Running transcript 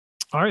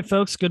All right,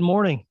 folks, good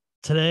morning.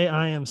 Today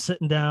I am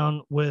sitting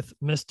down with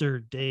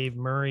Mr. Dave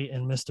Murray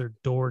and Mr.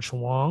 George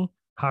Huang.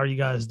 How are you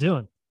guys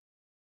doing?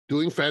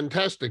 Doing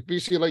fantastic.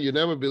 Busy like you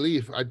never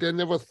believe. I then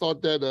never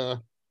thought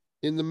that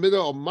in the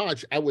middle of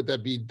March I would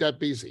that be that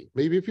busy.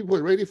 Maybe people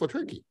are ready for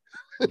turkey.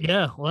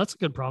 Yeah, well, that's a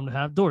good problem to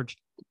have. George,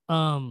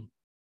 um,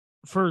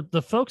 for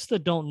the folks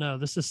that don't know,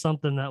 this is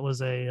something that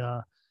was it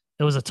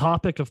was a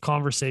topic of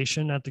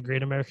conversation at the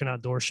Great American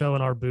Outdoor Show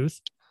in our booth.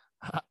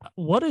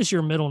 What is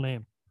your middle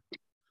name?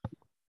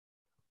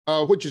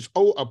 Which is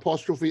O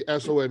apostrophe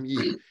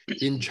SOME.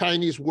 In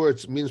Chinese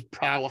words means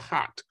proud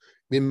heart.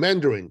 In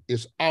Mandarin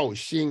is Ao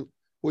Xin,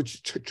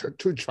 which to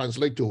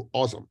translate to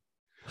awesome.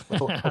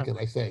 What can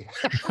I say?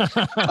 I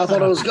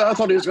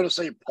thought he was going to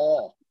say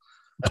Paul.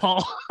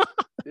 Paul.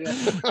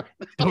 Yeah.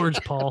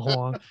 George Paul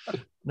Huang.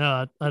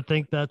 No, I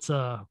think that's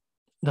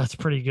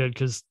pretty good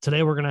because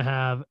today we're gonna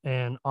have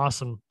an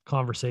awesome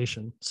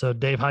conversation. So,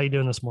 Dave, how you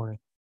doing this morning?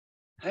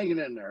 Hanging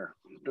in there.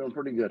 Doing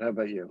pretty good. How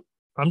about you?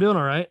 I'm doing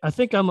all right. I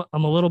think I'm a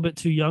little bit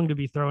too young to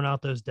be throwing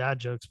out those dad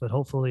jokes, but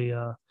hopefully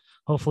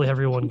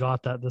everyone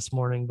got that this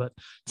morning. But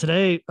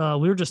today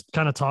we were just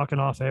kind of talking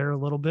off air a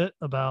little bit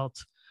about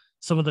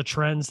some of the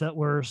trends that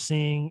we're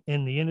seeing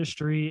in the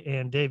industry.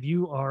 And Dave,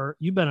 you've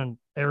been an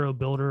arrow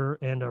builder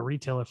and a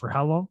retailer for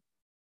how long?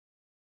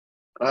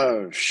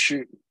 Oh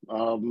shoot.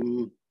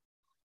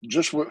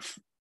 Just with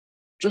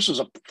just as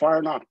a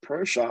Fire Knock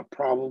Pro Shop,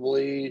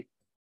 probably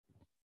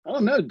I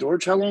don't know,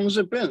 George, how long has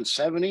it been?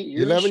 7, 8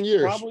 years? 11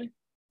 years. Probably.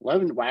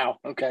 11. Wow.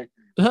 Okay.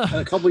 And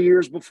a couple of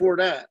years before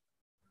that.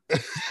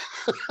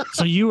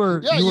 So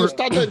you you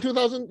started in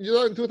 2000,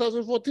 in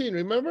 2014,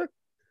 remember?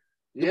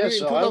 Yeah,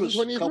 so I was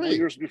a couple of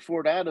years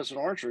before that as an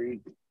archery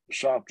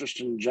shop,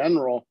 just in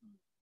general.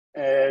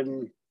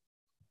 And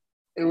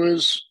it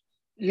was,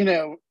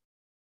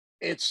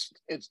 it's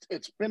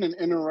been an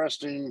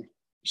interesting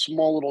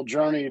small little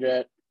journey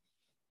that,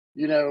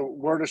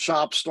 where the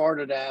shop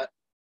started at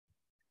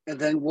and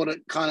then what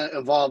it kind of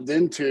evolved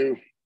into.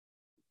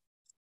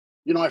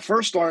 I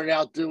first started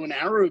out doing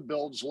arrow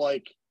builds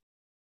like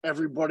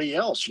everybody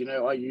else.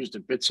 I used a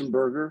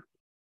Bitzenberger.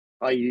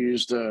 I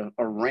used a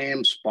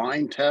Ram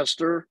spine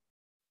tester,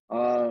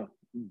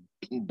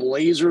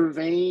 Blazer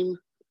vane,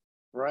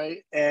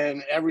 right?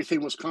 And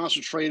everything was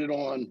concentrated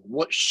on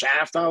what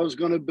shaft I was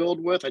going to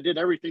build with. I did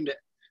everything that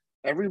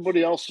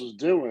everybody else was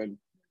doing.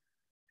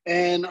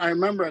 And I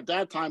remember at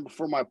that time,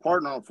 before my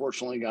partner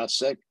unfortunately got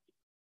sick,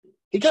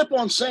 he kept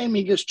on saying,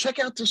 he goes, check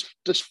out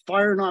this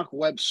Fire Knock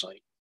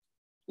website.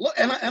 Look,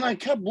 and I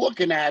kept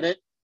looking at it,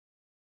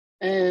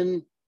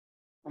 and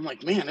I'm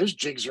like, man, those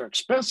jigs are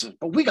expensive,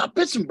 but we got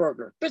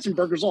Bitzenberger.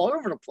 Bitzenberger's all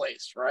over the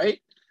place,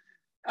 right?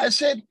 I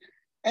said,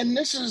 and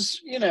this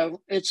is,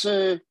 it's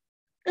a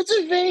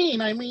vein.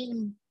 I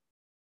mean,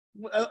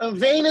 a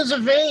vein is a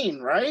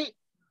vein, right?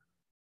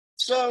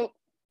 So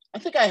I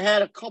think I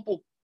had a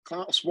couple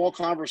small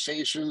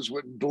conversations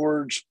with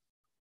George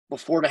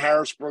before the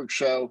Harrisburg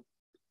show.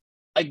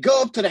 I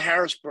go up to the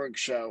Harrisburg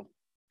show,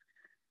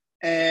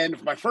 and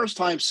for my first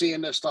time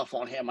seeing this stuff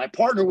on him, my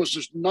partner was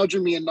just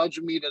nudging me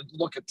to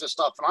look at this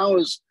stuff. And I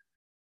was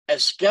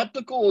as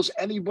skeptical as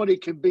anybody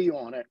could be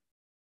on it.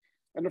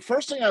 And the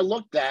first thing I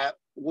looked at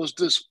was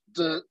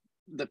the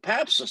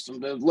PAP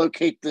system to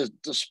locate the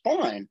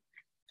spine.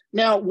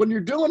 Now, when you're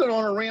doing it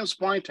on a Ram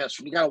spine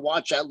tester, you got to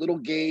watch that little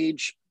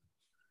gauge.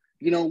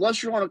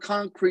 Unless you're on a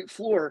concrete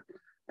floor,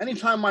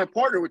 anytime my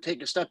partner would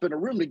take a step in a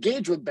room, the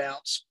gauge would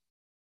bounce.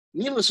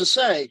 Needless to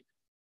say,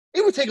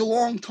 it would take a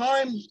long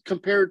time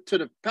compared to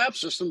the PAP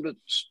system to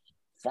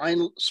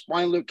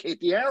spine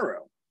locate the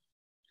arrow.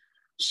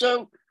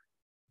 So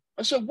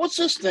I said, what's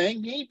this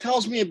thing? He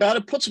tells me about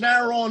it, puts an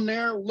arrow on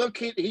there,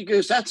 locate. He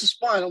goes, that's the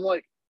spine. I'm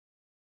like,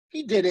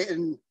 he did it.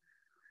 And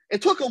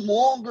it took him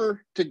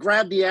longer to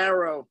grab the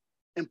arrow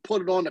and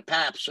put it on the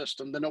PAP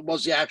system than it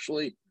was to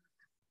actually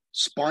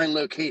spine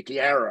locate the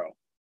arrow.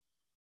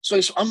 So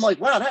I'm like,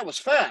 wow, that was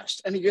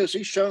fast. And he goes,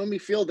 he's showing me,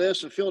 feel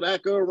this and feel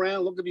that, go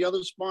around, look at the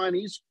other spine.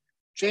 He's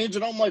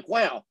changing. I'm like,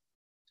 wow.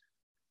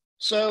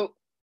 So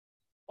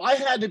I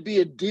had to be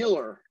a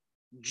dealer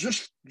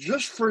just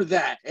for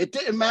that. It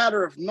didn't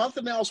matter if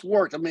nothing else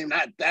worked. I mean,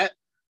 that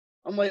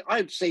I'm like,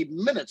 I'd save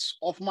minutes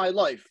off my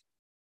life,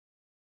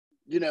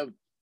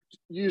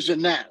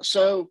 using that.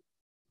 So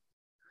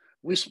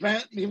we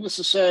spent, needless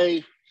to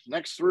say,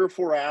 next 3 or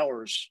 4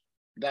 hours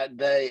that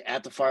day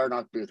at the Fire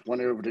Knock booth.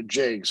 Went over to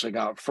jigs. I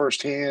got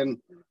firsthand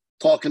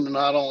talking to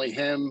not only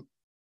him,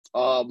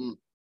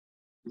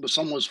 but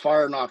some of his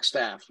Fire Knock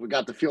staff. We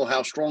got to feel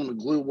how strong the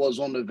glue was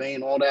on the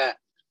vein, all that.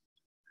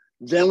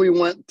 Then we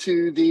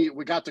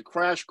got the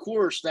crash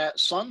course that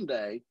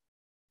Sunday.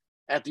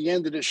 At the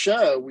end of the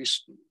show, we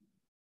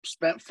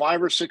spent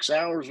 5 or 6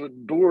 hours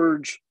with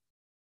George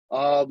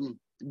going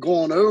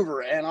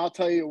over. And I'll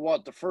tell you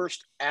what, the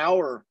first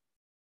hour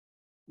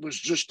was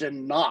just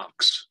in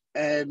knocks.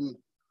 And,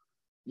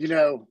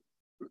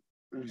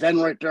 then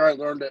right there, I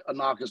learned that a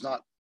knock is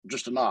not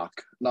just a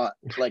knock, not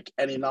like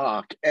any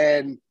knock.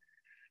 And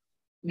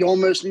you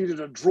almost needed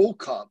a drool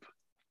cup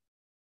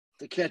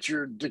to catch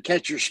your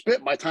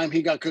spit by the time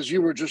he got, because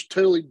you were just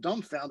totally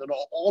dumbfounded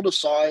all the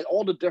side,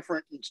 all the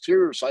different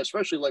interior sides,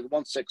 especially like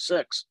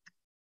 166.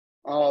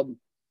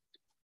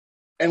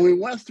 And we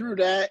went through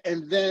that,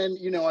 and then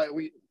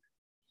we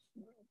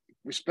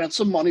spent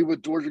some money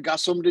with Georgia, got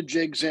some of the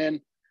jigs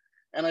in,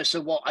 and I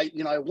said, well, I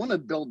want to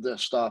build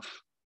this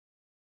stuff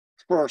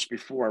first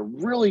before I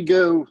really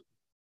go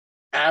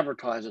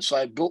advertise it. So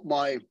I built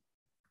my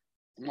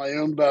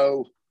own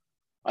bow.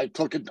 I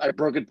broke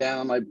it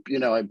down. I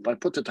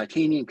put the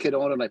titanium kit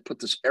on it. I put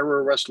this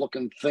AeroRest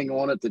looking thing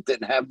on it that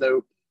didn't have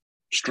no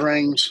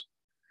strings.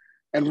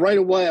 And right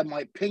away,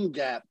 my pin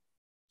gap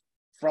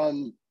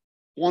from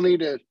 20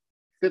 to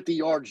 50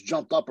 yards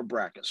jumped up a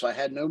bracket. So I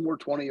had no more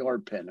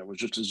 20-yard pin. It was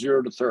just a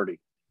 0 to 30.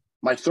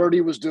 My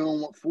 30 was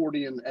doing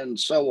 40 and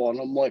so on.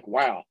 I'm like,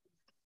 wow,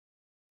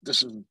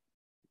 this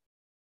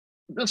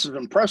is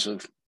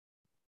impressive.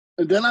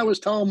 And then I was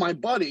telling my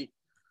buddy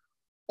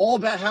all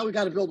about how we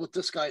got to build with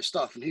this guy's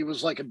stuff. And he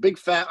was like a big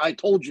fat, I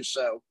told you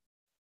so.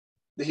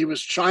 That he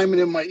was chiming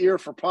in my ear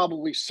for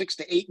probably 6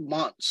 to 8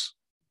 months.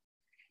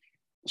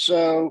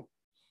 So,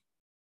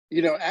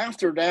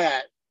 after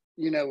that,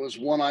 was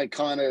when I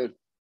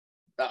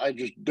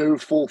just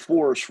dove full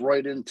force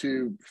right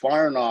into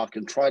FireNock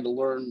and tried to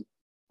learn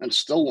and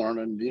still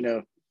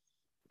learning,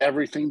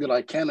 everything that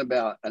I can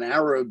about an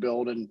arrow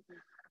build. And,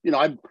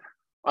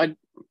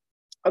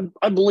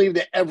 I believe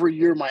that every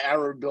year my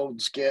arrow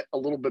builds get a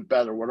little bit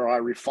better, whether I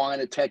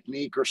refine a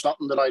technique or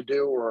something that I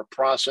do or a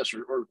process,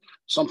 or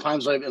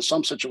sometimes in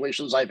some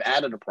situations I've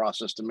added a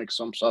process to make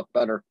some stuff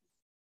better.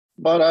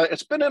 But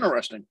it's been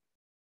interesting.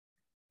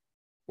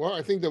 Well,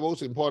 I think the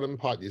most important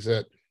part is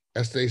that,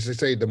 as they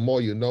say, the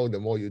more you know, the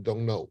more you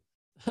don't know.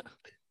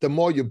 The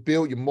more you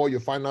build, the more you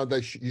find out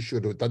that you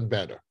should have done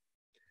better.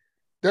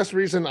 That's the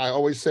reason I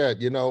always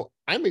said,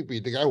 I may be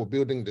the guy who's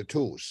building the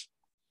tools,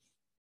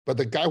 but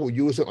the guy who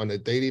uses it on a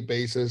daily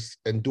basis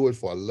and do it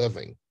for a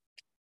living,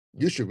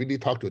 you should really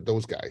talk to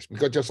those guys.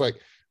 Because just like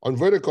on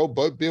vertical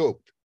build,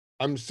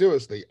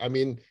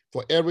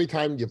 for every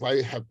time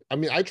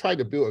I tried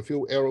to build a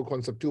few Aero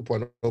Concept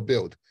 2.0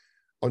 build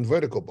on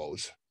vertical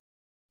bows.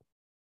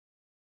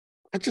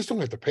 I just don't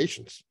have the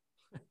patience.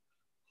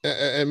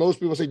 And most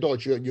people say,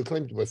 Dodge, you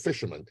claim to be a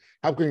fisherman.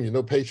 How come you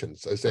know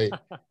patience? I say,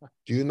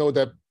 do you know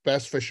that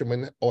best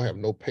fishermen all have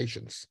no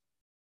patience?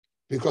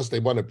 Because they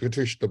want a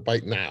British to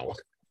bite now.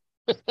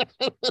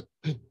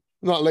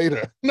 Not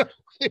later.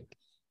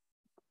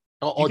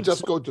 or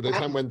just go to the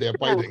time when they're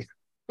biting.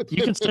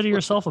 You consider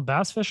yourself a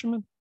bass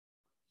fisherman?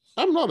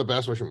 I'm not a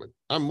bass fisherman.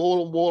 I'm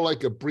more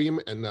like a bream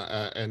and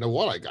a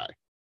walleye guy.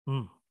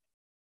 Hmm.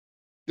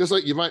 Just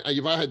like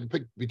if I had to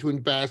pick between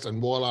bass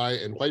and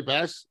walleye and white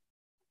bass,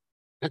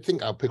 I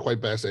think I'll pick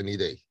white bass any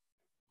day.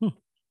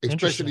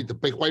 Especially the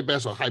big white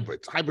bass or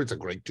hybrids. Hybrids are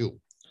great too.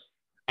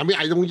 I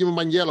don't even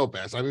mind yellow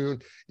bass.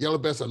 Yellow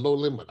bass are low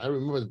limit. I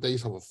remember the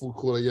days of a full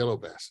cooler yellow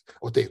bass.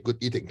 Oh, they're good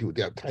eating too.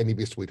 They are a tiny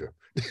bit sweeter.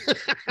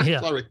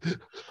 Yeah. Sorry.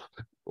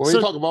 When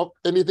you talk about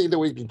anything that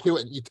we can kill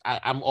and eat,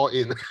 I'm all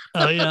in.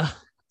 Oh yeah.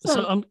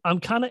 So I'm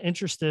kind of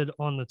interested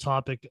on the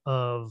topic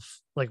of,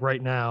 like,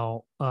 right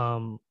now,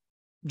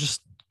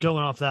 just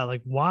going off that,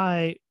 like,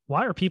 why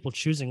are people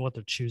choosing what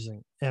they're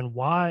choosing, and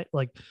why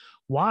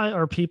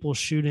are people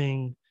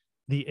shooting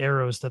the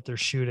arrows that they're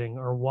shooting,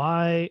 or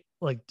why,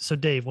 like, so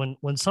Dave,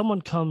 when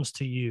someone comes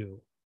to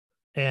you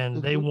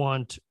and they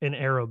want an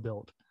arrow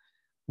build,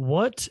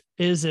 what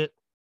is the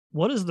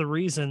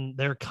reason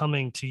they're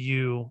coming to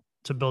you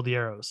to build the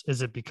arrows?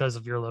 Is it because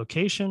of your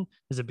location?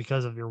 Is it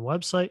because of your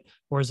website?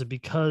 Or is it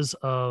because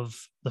of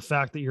the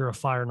fact that you're a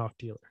FireNock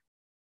dealer?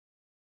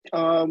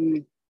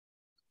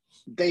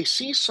 They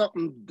see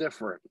something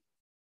different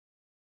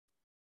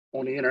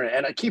on the internet.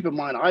 And I keep in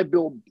mind, I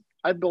built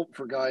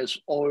for guys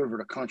all over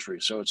the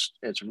country. So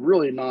it's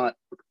really not,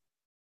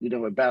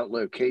 about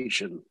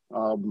location.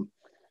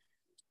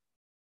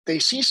 They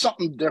see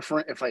something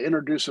different if I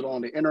introduce it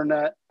on the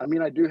internet.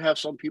 I do have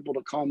some people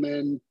to come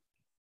in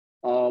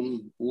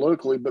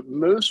locally, but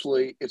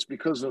mostly it's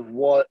because of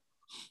what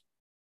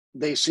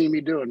they see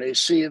me doing. They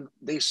see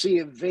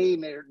a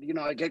vein there.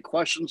 I get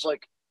questions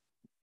like,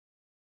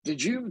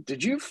 did you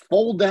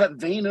fold that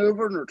vein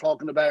over? And they're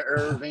talking about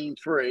Aero Vein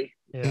 3.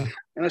 Yeah.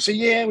 And I say,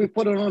 yeah, we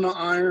put it on an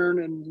iron,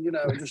 and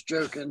just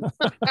joking.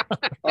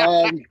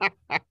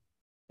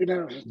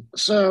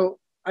 So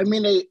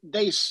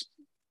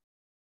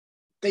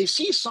they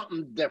see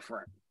something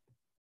different,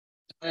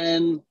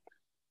 and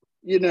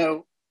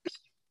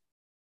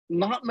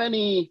not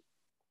many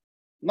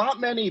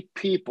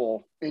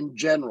people in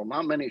general,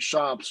 not many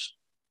shops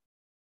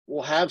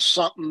will have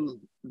something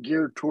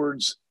geared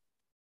towards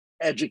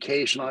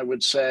education, I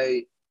would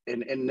say,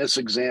 in this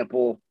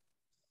example,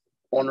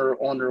 on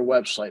their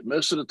website.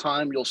 Most of the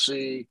time you'll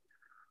see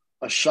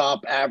a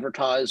shop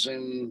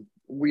advertising,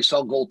 we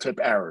sell gold tip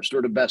arrows,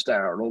 they're the best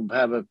arrow. They'll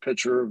have a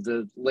picture of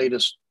the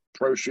latest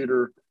pro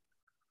shooter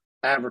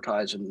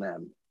advertising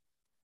them.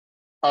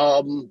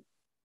 And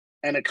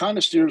it kind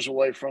of steers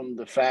away from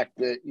the fact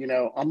that,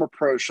 I'm a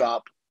pro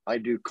shop. I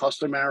do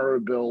custom arrow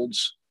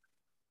builds.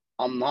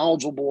 I'm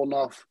knowledgeable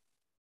enough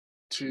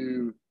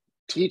to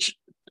teach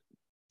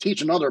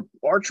another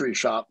archery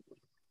shop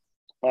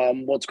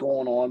what's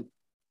going on,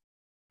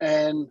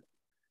 and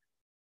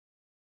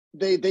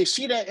they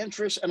see that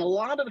interest. And a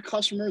lot of the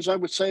customers, I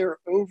would say, are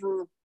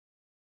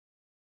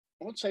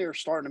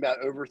starting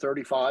about over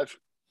 35,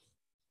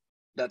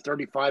 that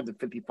 35 to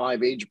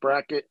 55 age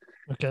bracket.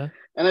 Okay.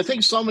 And I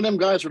think some of them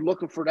guys are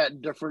looking for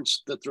that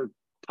difference, that they're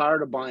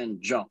tired of buying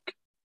junk.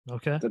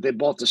 Okay. That they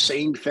bought the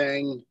same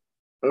thing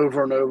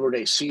over and over.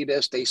 They see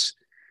this. They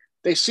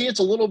see it's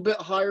a little bit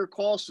higher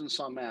cost in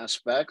some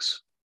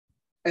aspects.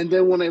 And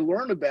then when they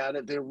learn about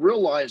it, they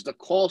realize the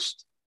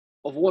cost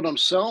of what I'm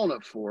selling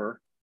it for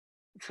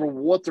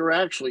what they're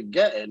actually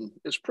getting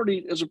is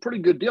a pretty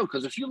good deal.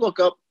 Because if you look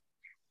up,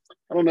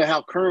 I don't know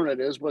how current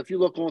it is, but if you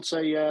look on,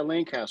 say,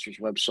 Lancaster's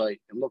website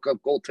and look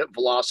up gold tip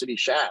velocity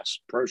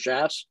shafts, pro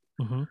shafts,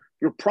 Mm-hmm.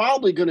 they're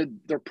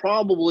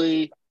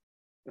probably,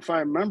 if I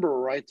remember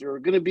right, they're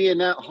going to be in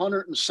that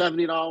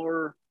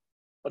 $170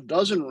 a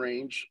dozen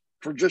range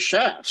for just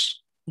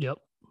shafts. Yep.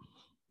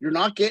 You're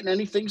not getting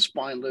anything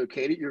spine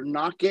located. You're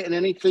not getting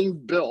anything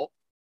built.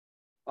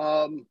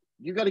 You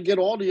got to get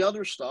all the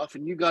other stuff,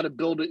 and you got to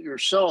build it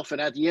yourself. And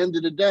at the end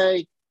of the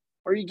day,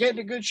 are you getting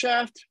a good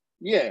shaft?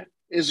 Yeah.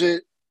 Is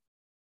it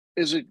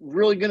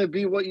really going to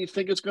be what you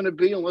think it's going to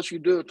be unless you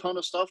do a ton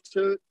of stuff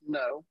to it?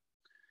 No.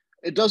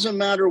 It doesn't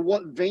matter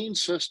what vein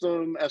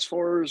system, as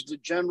far as the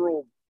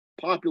general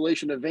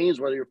population of veins,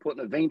 whether you're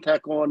putting a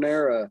VeinTech on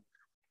there,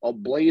 a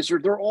Blazer,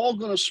 they're all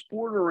going to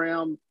sport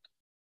around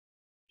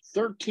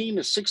 13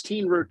 to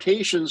 16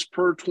 rotations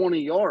per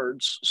 20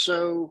 yards.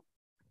 So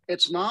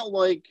it's not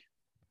like,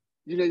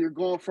 you're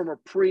going from a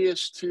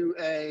Prius to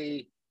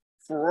a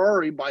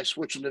Ferrari by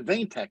switching to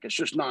VeinTech. It's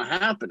just not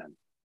happening.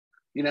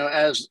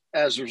 As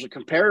there's a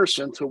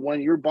comparison to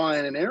when you're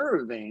buying an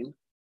Aerovein,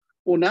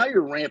 well, now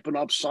you're ramping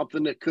up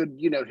something that could,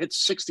 hit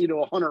 60 to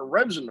 100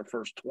 revs in the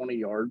first 20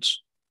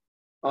 yards,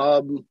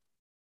 versus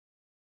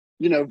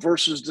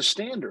the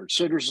standard.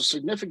 So there's a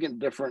significant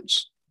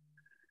difference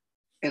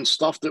in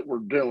stuff that we're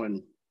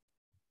doing.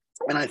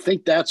 And I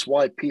think that's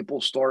why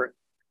people start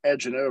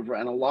edging over.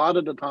 And a lot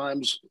of the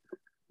times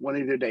when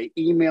either they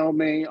email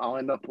me, I'll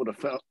end up with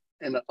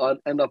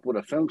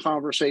a phone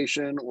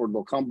conversation, or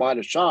they'll come by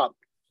the shop.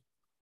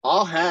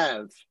 I'll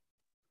have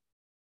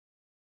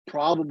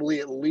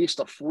probably at least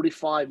a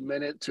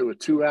 45-minute to a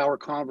 2-hour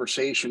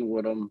conversation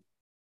with them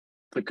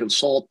to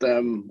consult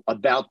them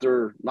about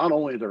not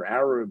only their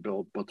arrow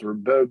build, but their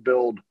bow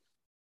build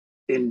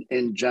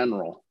in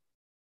general.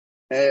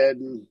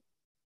 And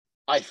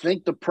I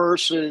think the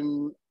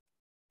person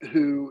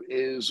who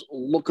is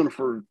looking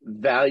for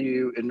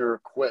value in their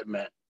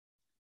equipment,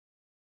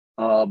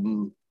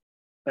 and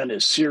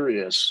is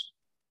serious,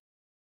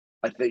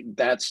 I think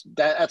that's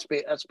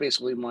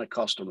basically my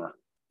customer.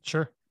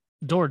 Sure.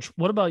 George,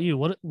 what about you?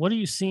 What are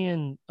you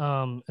seeing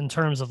in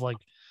terms of, like,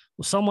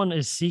 someone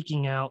is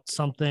seeking out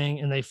something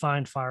and they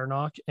find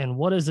FireNock, and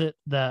what is it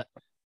that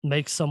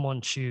makes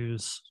someone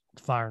choose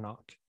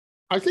FireNock?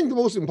 I think the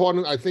most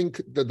important,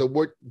 that the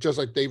word, just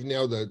like Dave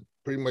nailed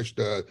pretty much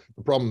the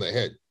problem they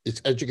had, it's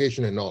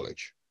education and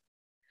knowledge.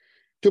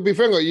 To be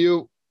frank with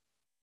you,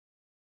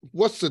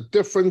 what's the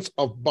difference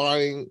of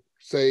buying,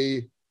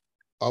 say,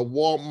 a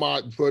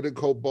Walmart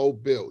vertical bow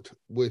build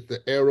with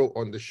the arrow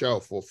on the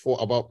shelf for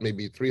about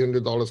maybe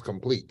 $300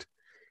 complete,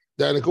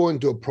 then go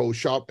into a pro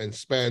shop and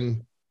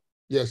spend,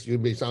 yes, you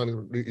may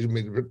sound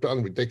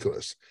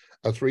ridiculous,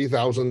 a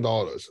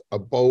 $3,000, a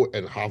bow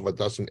and half a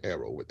dozen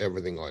arrow with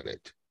everything on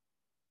it.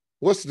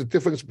 What's the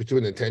difference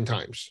between the 10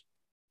 times?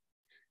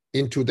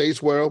 In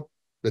today's world,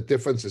 the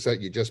difference is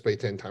that you just pay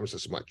 10 times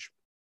as much.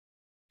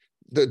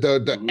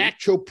 The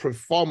actual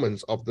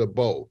performance of the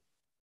bow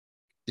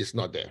is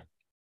not there.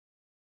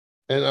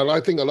 And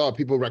I think a lot of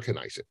people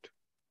recognize it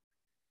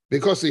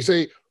because they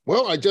say,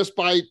 well, I just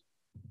buy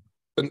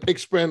an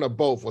X brand of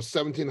bow for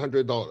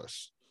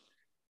 $1,700.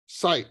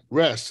 Sight,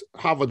 rest,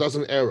 half a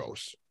dozen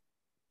arrows,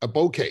 a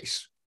bow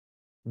case.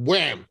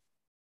 Wham!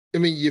 I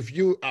mean, if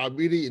you are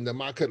really in the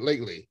market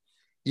lately,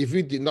 if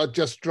you did not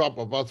just drop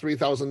about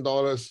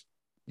 $3,000,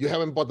 you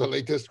haven't bought the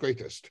latest,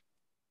 greatest.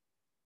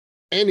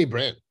 Any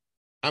brand.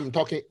 I'm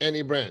talking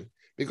any brand.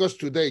 Because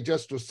today,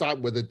 just to start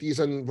with a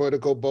decent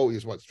vertical bow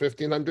is what,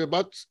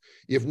 $1,500,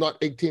 if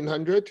not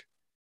 $1,800.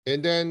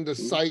 And then the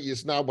sight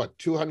is now what,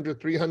 $200,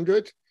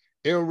 $300.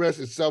 Arrow rest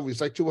itself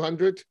is like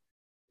 $200.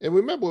 And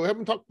remember, we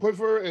haven't talked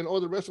quiver and all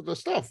the rest of the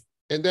stuff.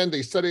 And then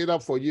they set it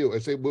up for you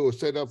and say, we'll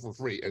set it up for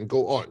free and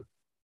go on.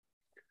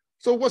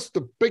 So what's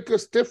the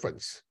biggest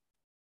difference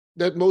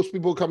that most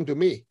people come to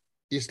me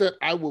is that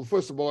I will,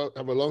 first of all,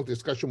 have a long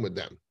discussion with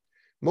them.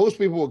 Most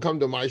people will come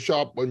to my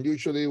shop and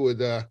usually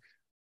with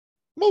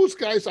most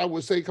guys, I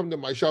would say, come to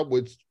my shop,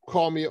 would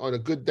call me on a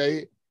good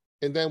day,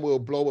 and then we'll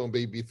blow on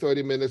maybe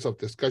 30 minutes of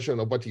discussion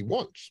of what he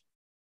wants.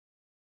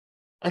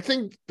 I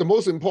think the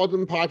most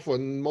important part for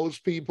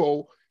most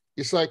people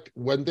is like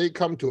when they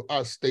come to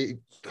us, they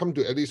come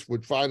to, at least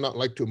with FireNock,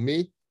 like to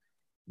me,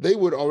 they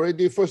would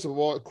already, first of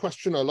all,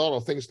 question a lot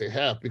of things they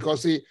have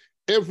because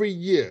every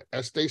year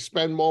as they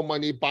spend more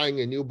money buying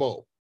a new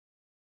bow,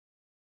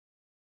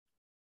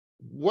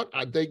 what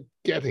are they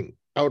getting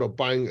out of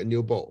buying a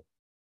new bow?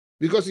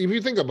 Because if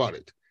you think about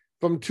it,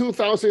 from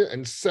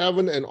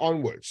 2007 and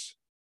onwards,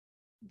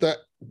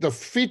 the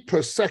feet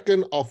per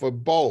second of a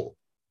bow,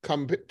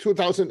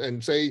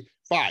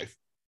 2005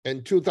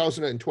 and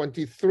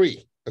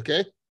 2023,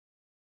 okay?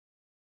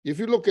 If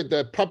you look at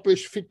the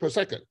published feet per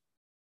second,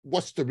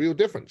 what's the real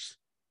difference?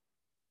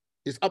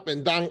 It's up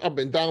and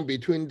down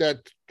between that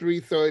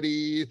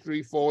 330,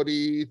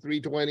 340,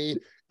 320,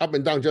 up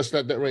and down just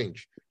at that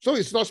range. So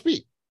it's not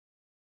speed.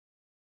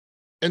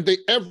 And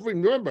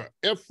remember,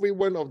 every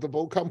one of the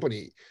bow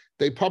company,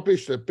 they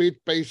publish a bid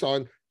based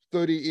on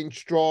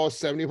 30-inch draw,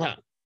 70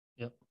 pound.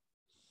 Yep.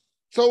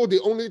 So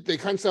they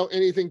can't sell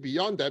anything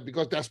beyond that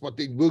because that's what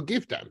they will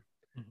give them.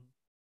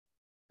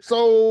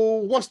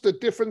 So what's the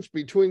difference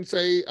between,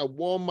 say, a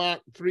Walmart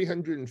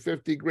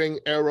 350 grain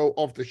arrow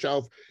off the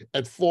shelf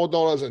at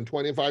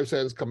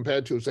 $4.25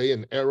 compared to, say,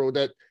 an arrow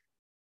that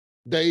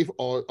Dave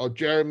or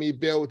Jeremy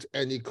built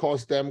and it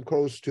cost them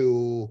close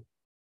to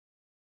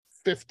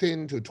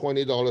 $15 to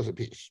 $20 a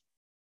piece?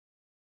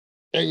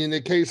 And in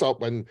the case of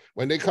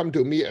when they come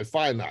to me at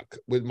FireNock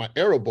with my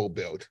arrow bow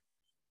build,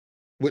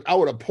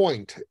 without a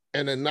point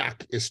and a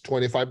knock is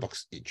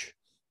 $25 each.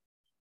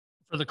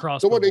 For the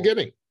crossbow. So what are they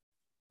getting?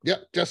 Yeah,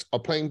 just a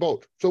plain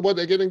bolt. So what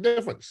they're getting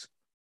difference?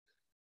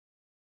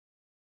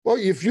 Well,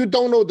 if you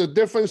don't know the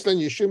difference, then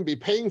you shouldn't be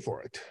paying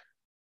for it.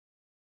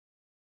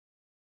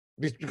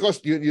 Because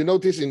you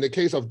notice in the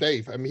case of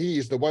Dave, I mean, he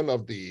is the one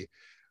of the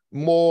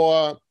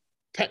more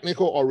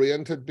technical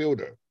oriented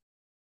builder.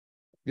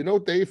 You know,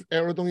 Dave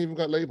arrow don't even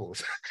got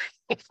labels.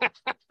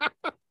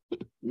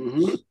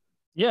 Mm-hmm.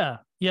 Yeah.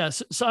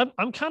 So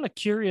I'm kind of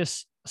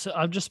curious. So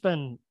I've just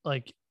been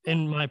like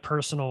in my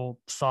personal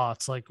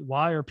thoughts, like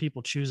why are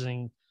people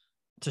choosing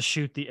to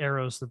shoot the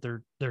arrows that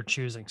they're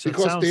choosing? So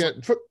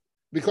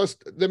because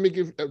let me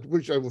give,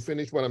 which I will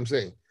finish what I'm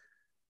saying,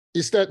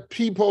 is that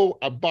people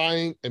are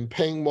buying and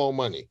paying more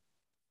money,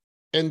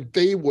 and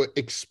they were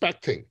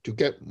expecting to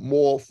get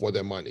more for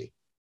their money.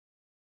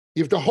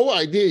 If the whole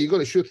idea you're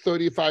going to shoot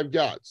 35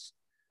 yards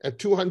at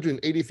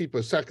 280 feet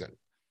per second,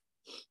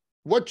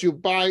 what you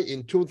buy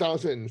in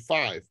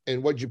 2005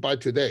 and what you buy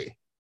today,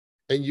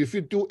 and if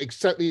you do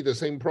exactly the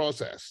same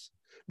process,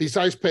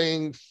 besides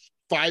paying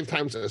 5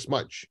 times as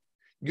much,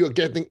 you're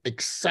getting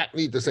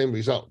exactly the same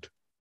result.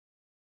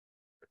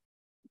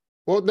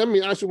 Well, let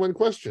me ask you one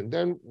question.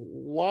 Then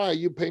why are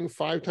you paying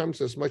 5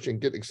 times as much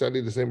and get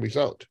exactly the same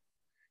result?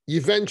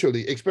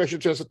 Eventually, especially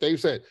just as Dave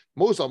said,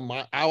 most of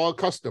our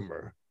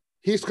customer,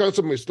 his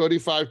customer is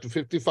 35 to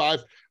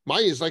 55.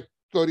 Mine is like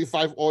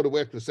 35 all the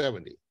way up to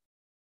 70.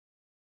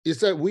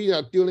 Is that we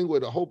are dealing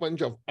with a whole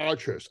bunch of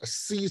archers,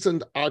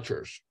 seasoned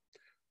archers,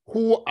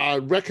 who are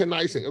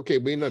recognizing, okay,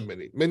 we know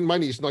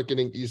money is not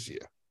getting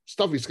easier.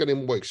 Stuff is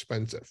getting more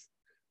expensive.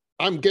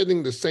 I'm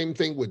getting the same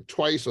thing with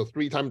 2 or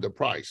 3 times the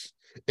price,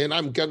 and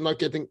I'm not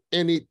getting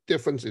any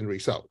difference in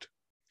result.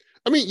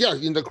 I mean, yeah,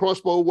 in the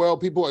crossbow world,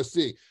 people are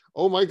seeing,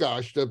 oh my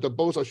gosh, the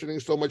bows are shooting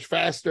so much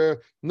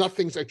faster,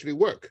 nothing's actually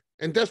work.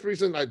 And that's the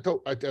reason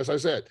as I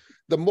said,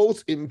 the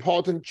most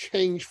important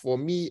change for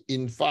me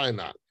in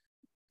FireNock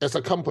as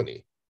a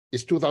company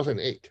is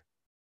 2008.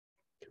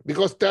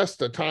 Because that's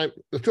the time,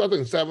 the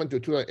 2007 to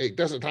 2008,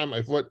 that's the time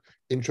I got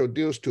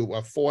introduced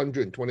to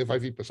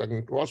 425 feet per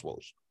second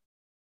crossbows.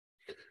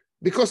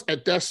 Because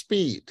at that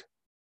speed,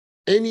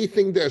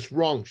 anything that's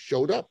wrong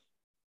showed up.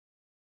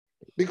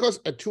 Because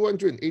at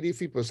 280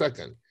 feet per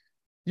second,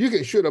 you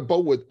can shoot a bow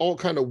with all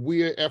kind of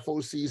weird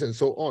FOCs and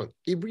so on.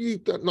 It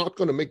really not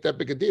going to make that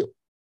big a deal.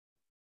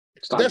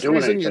 That's the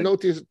reason anything. You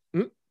notice.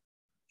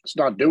 It's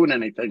not doing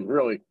anything,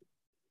 really.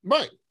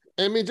 Right.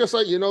 I mean, just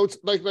like, it's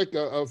like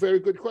a very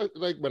good question.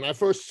 Like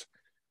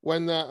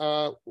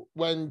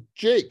when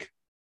Jake,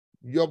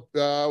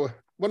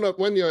 one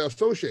of your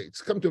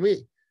associates come to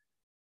me,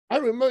 I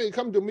remember he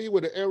come to me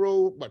with an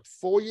arrow,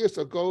 4 years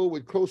ago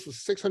with close to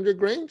 600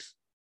 grains.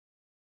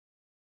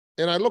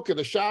 And I look at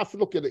the shaft,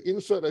 look at the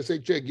insert, I say,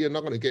 Jake, you're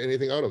not going to get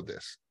anything out of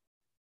this.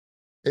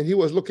 And he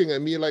was looking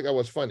at me like I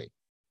was funny.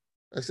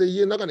 I say,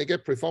 you're not going to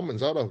get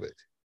performance out of it.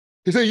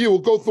 He said, you will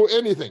go through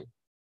anything.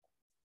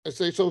 I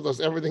say, so does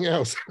everything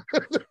else.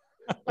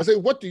 I say,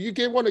 what do you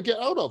want to get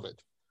out of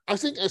it? I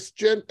think as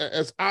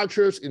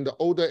archers in the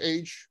older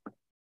age,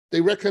 they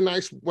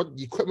recognize what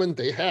equipment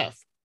they have.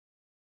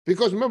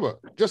 Because remember,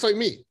 just like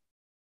me,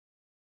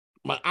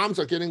 my arms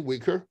are getting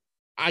weaker.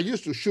 I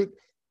used to shoot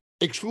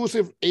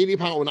exclusive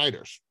 80-pound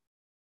all-nighters.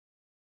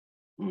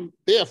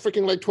 They are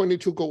freaking like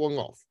 22 going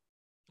off.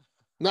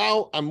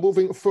 Now I'm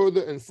moving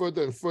further and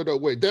further and further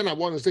away. Then I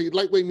want to say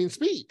lightweight means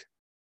speed.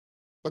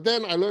 But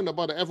then I learned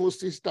about the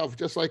FOC stuff,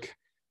 just like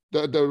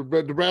how do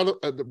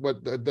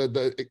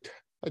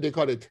you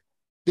call it?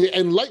 The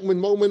enlightenment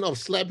moment of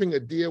slapping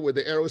a deer with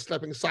the arrow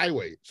slapping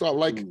sideways. So I'm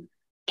like,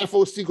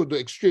 FOC go to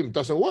extreme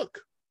doesn't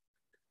work.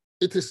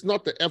 It is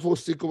not the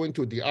FOC going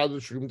to the other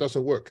extreme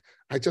doesn't work.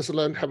 I just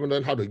haven't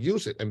learned how to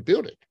use it and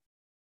build it.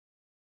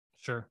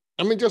 Sure.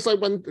 I mean, just like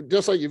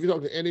if you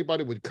talk to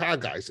anybody with car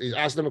guys, you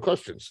ask them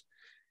questions.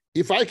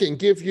 If I can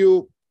give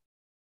you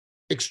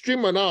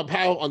extreme amount of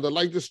power on the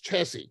lightest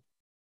chassis.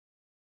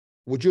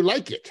 Would you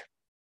like it?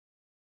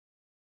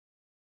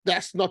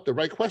 That's not the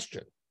right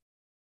question.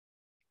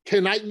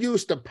 Can I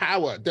use the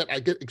power that I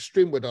get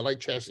extreme with a light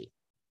chassis?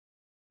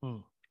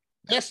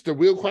 That's the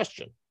real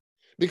question.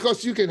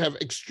 Because you can have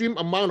extreme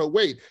amount of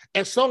weight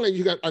as long as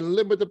you got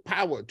unlimited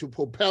power to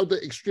propel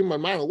the extreme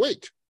amount of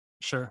weight.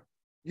 Sure.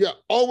 You're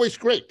always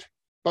great.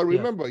 But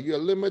remember, you're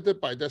limited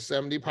by that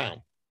 70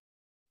 pounds.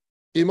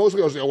 In most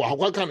people say, well,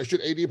 why can't I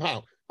shoot 80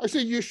 pounds? I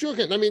say, you sure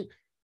can. I mean,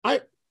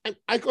 I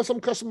got some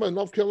customer in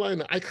North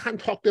Carolina. I can't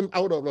talk them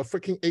out of a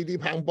freaking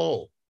 80-pound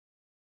ball.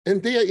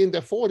 And they are in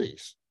their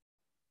 40s.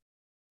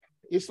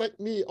 It's like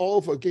me all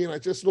over again. I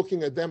just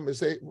looking at them and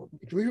say,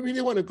 do we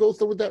really want to go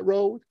through that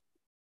road?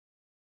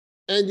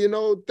 And, you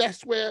know,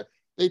 that's where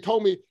they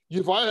told me,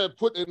 if I had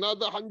put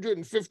another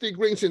 150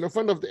 grains in the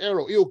front of the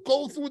arrow, it'll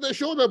go through the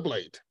shoulder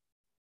blade.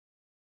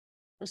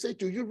 I say,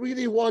 do you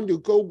really want to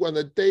go on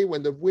a day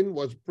when the wind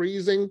was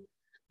breezing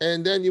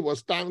and then it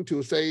was down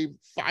to, say,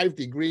 5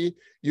 degrees?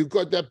 You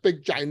got that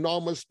big,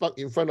 ginormous spot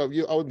in front of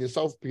you out in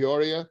South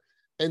Peoria,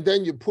 and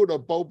then you put a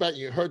bow back,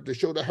 you heard the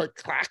shoulder hurt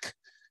clack,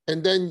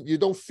 and then you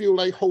don't feel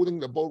like holding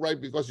the bow right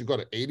because you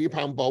got an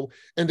 80-pound bow,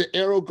 and the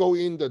arrow go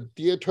in, the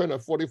deer turn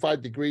at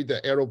 45 degrees,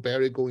 the arrow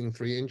barely going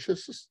 3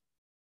 inches.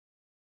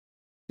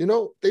 You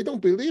know, they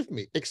don't believe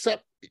me,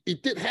 except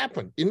it did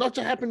happen. It not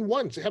just happened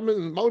once, it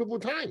happened multiple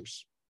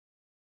times.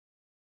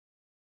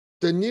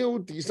 The new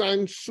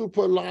design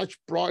super large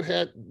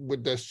broadhead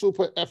with the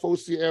super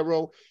FOC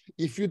arrow,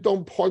 if you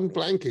don't point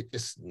blank it,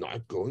 it's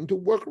not going to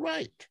work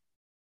right.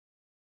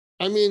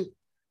 I mean,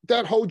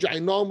 that whole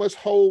ginormous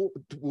hole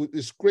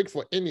is great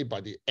for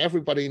anybody.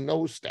 Everybody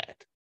knows that.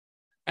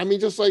 I mean,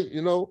 just like,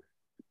 you know,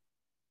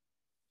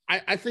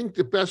 I think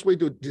the best way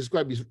to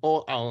describe is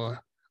all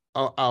our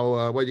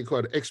what you call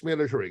it,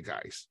 ex-military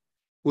guys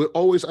will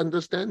always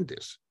understand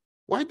this.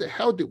 Why the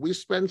hell did we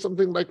spend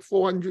something like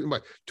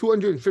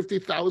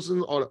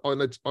 250,000 on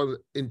an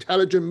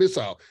intelligent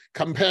missile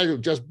compared to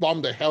just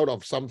bomb the hell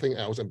of something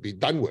else and be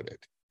done with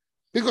it?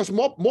 Because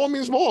more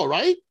means more,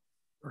 right?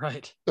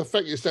 Right. The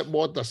fact is that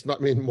more does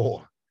not mean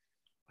more.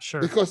 Sure.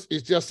 Because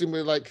it's just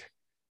simply like,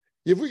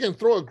 if we can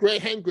throw a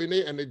great hand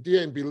grenade and a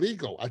deer and be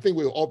legal, I think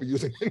we'll all be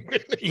using hand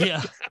grenades.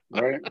 Yeah.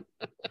 Right.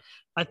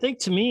 I think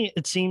to me,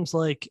 it seems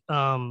like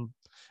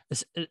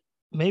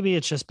maybe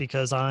it's just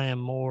because I am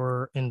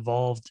more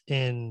involved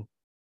in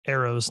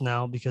arrows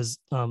now because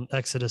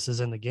Exodus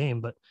is in the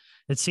game, but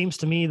it seems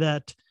to me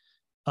that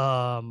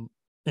an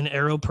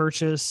arrow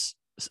purchase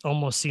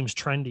almost seems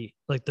trendy.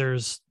 Like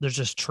there's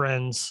just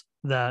trends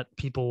that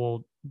people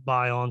will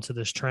buy onto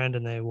this trend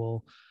and they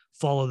will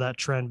follow that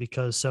trend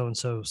because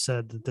so-and-so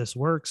said that this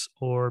works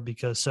or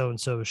because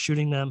so-and-so is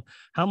shooting them.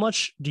 How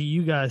much do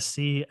you guys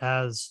see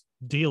as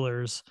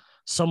dealers,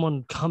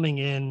 someone coming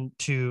in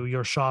to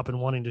your shop and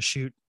wanting to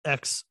shoot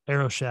X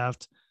arrow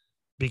shaft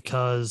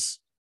because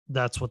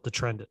that's what the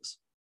trend is?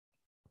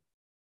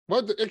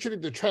 Well, actually,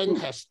 the trend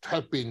has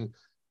been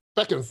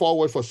back and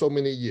forward for so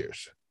many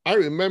years. I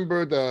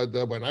remember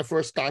the when I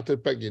first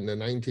started back in the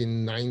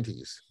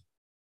 1990s,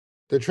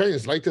 the trend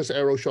is lightest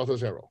arrow,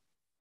 shortest arrow.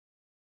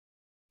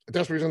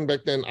 That's the reason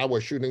back then I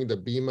was shooting the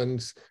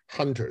Beeman's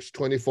Hunters,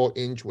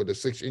 24-inch with a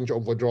 6-inch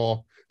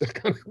overdraw, that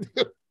kind of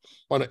deal,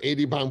 on an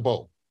 80-pound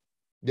bow.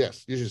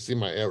 Yes, you should see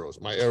my arrows.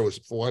 My arrow is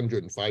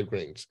 405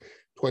 grains,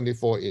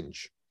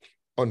 24-inch,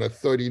 on a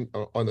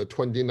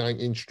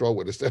 29-inch draw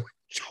with a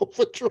 7-inch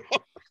overdraw.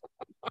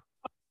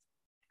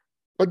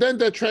 But then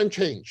that trend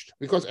changed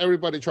because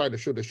everybody tried to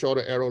shoot the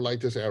shorter arrow,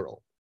 lightest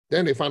arrow.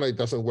 Then they found out it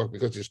doesn't work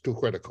because it's too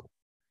critical.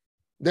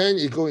 Then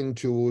you go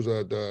into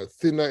the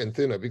thinner and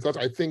thinner because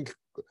I think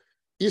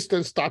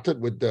Easton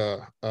started with the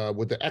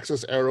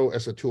Axis arrow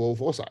as a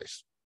 204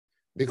 size.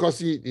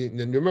 Because you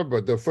remember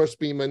the first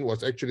Beeman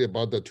was actually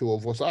about the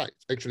 204 size.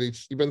 Actually,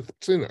 it's even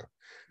thinner.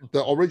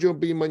 The original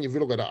Beeman, if you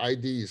look at the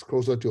ID, is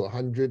closer to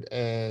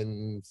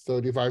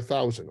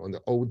 135,000 on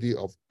the OD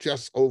of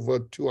just over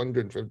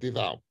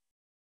 250,000.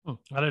 I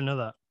didn't know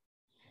that.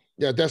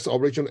 Yeah, that's the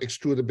original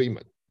extruded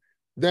Beeman.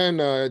 Then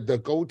the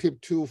Gold Tip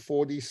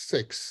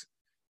 246,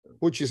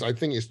 which is, I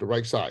think, is the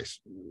right size.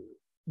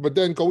 But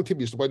then Gold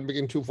Tip is the one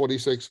making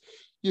 246.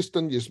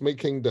 Easton is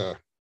making the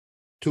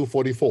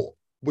 244,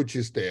 which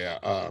is their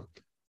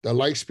the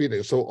light speed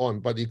and so on.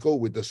 But they go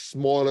with the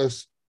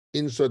smallest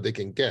insert they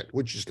can get,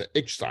 which is the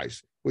H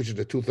size, which is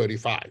the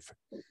 235.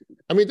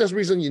 I mean, that's the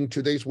reason in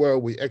today's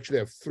world, we actually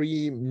have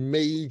 3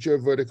 major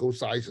vertical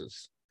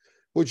sizes,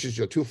 which is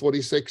your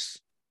 246,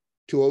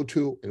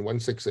 202, and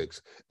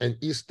 166. And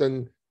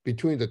Easton,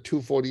 between the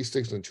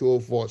 246 and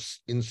 204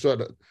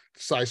 inserted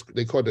size,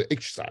 they call it the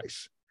H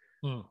size.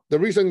 The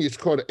reason it's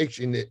called the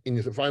H in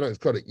the final, it's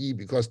called the E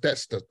because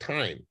that's the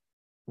time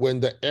when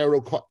the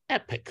arrow called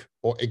Epic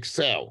or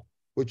Excel,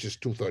 which is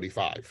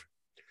 235.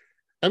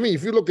 I mean,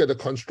 if you look at the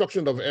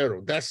construction of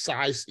arrow, that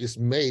size is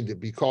made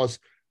because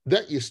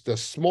that is the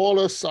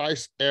smaller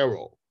size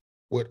arrow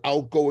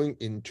without going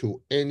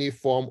into any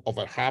form of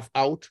a half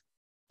out.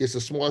 It's the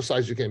smallest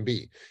size you can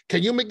be.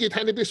 Can you make it a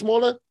tiny bit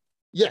smaller?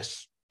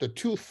 Yes, the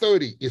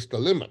 230 is the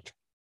limit.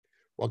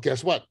 Well,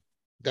 guess what?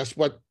 That's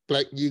what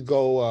Black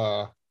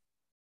Eagle,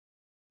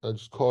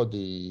 it's called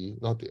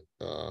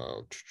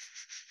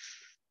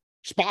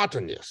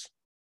Spartan is.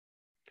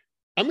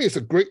 I mean, it's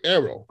a great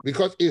arrow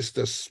because it's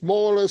the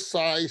smallest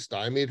size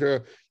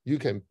diameter you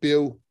can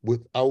build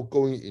without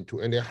going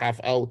into any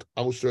half-out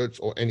outserts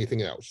or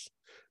anything else.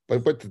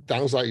 But the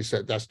downside is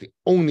that that's the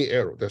only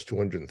arrow that's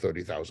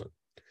 230,000.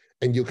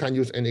 And you can't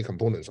use any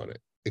components on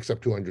it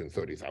except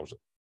 230,000.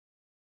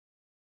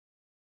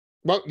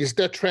 Well, is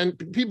that trend?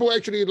 People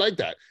actually like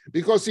that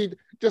because see,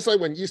 just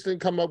like when Eastern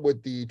come up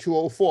with the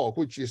 204,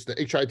 which is the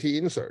HIT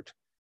insert,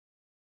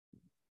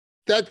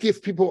 that gives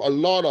people a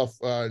lot of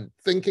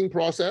thinking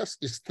process.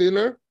 It's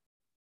thinner.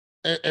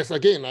 And as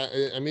again,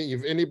 I mean,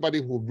 if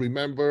anybody who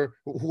remember,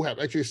 who have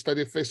actually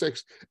studied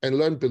physics and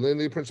learned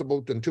Bernoulli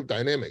principle and tube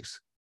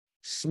dynamics,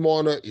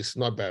 smaller is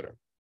not better.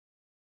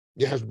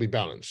 It has to be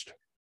balanced.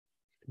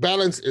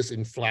 Balance is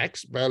in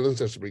flex, balance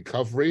as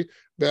recovery,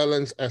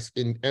 balance as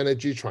in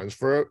energy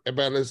transfer,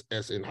 balance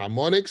as in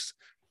harmonics,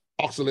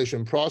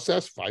 oscillation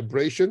process,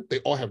 vibration, they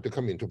all have to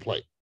come into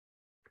play.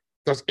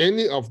 Does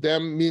any of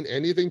them mean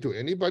anything to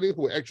anybody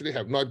who actually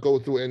have not go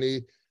through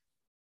any,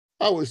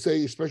 I would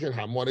say, especially in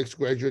harmonics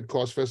graduate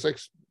course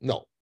physics?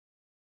 No.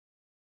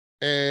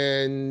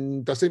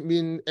 And does it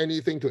mean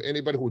anything to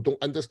anybody who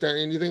don't understand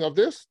anything of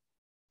this?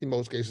 In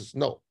most cases,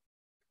 no.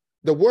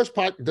 The worst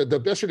part,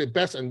 the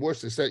best and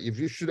worst is that if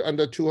you shoot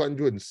under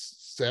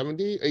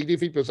 270, 80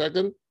 feet per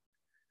second,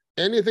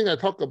 anything I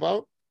talk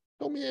about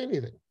don't mean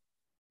anything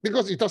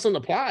because it doesn't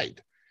apply.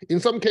 In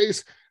some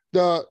case,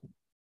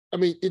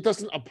 it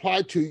doesn't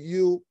apply to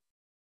you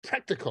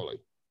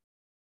practically,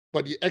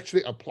 but it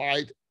actually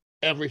applied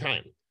every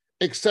time,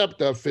 except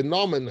the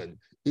phenomenon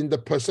in the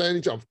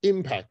percentage of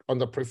impact on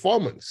the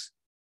performance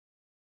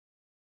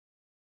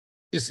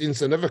is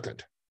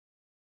insignificant.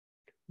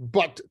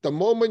 But the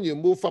moment you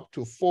move up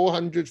to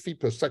 400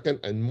 feet per second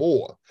and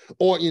more,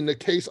 or in the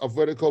case of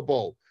vertical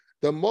bow,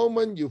 the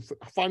moment you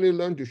finally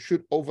learn to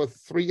shoot over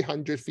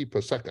 300 feet per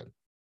second,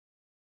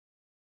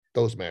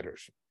 those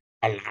matters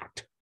a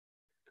lot.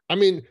 I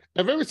mean,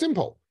 they're very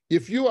simple.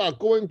 If you are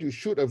going to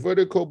shoot a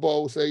vertical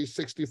bow, say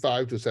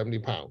 65 to 70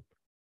 pounds,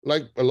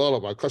 like a lot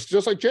of our customers,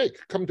 just like Jake,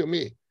 come to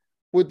me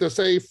with the,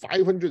 say,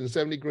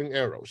 570 grain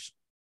arrows,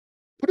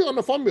 put it on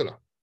the formula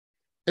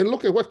and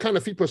look at what kind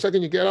of feet per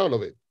second you get out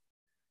of it.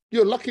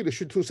 You're lucky to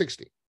shoot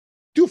 260.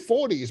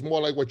 240 is more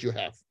like what you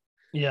have.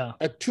 Yeah.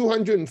 At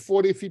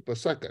 240 feet per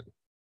second,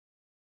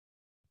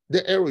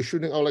 the arrow is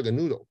shooting out like a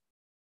noodle.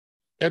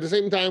 At the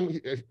same time,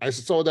 I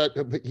saw that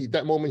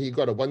that moment he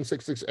got a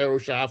 166 arrow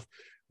shaft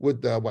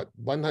with the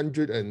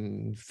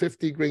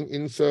 150 grain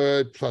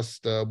insert plus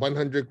the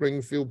 100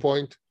 grain field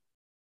point.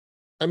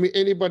 I mean,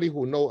 anybody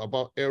who know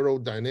about ROW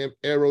dynamics,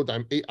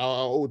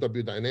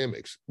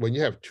 when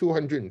you have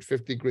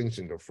 250 grains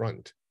in the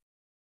front,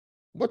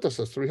 what does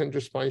a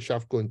 300 spine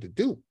shaft going to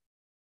do?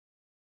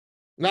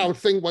 Now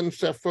think one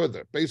step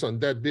further based on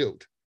that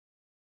build.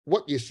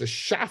 What is the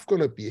shaft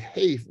going to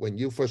behave when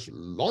you first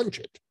launch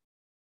it?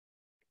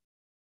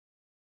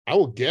 I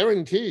will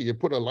guarantee you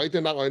put a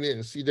lighten out on it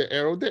and see the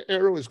arrow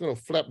is going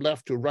to flap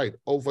left to right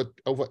over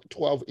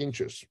 12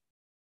 inches,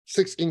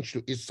 6 inches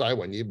to each side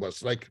when it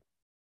was like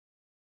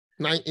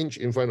 9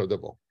 inches in front of the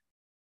ball.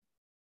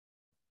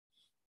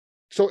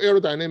 So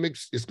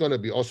aerodynamics is going to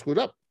be all screwed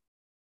up.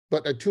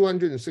 But at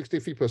 260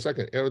 feet per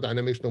second,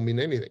 aerodynamics don't mean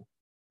anything.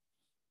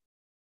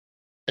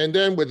 And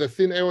then with the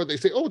thin arrow, they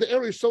say, oh, the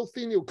arrow is so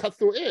thin, you'll cut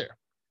through air.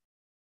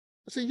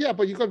 I say, yeah,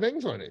 but you got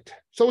wings on it.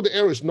 So the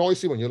arrow is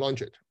noisy when you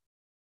launch it.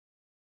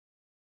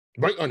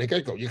 Right on the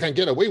get-go, you can't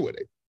get away with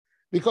it.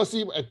 Because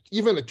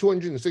even at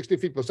 260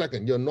 feet per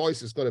second, your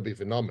noise is going to be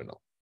phenomenal.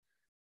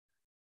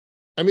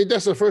 I mean,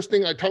 that's the first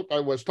thing I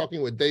was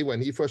talking with Dave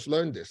when he first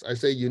learned this. I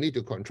say, you need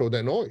to control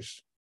that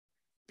noise.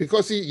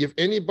 Because see, if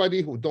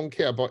anybody who don't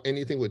care about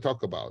anything we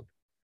talk about,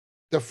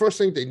 the first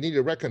thing they need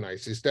to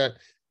recognize is that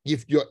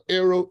if your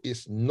arrow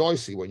is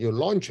noisy when you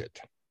launch it,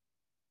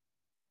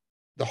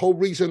 the whole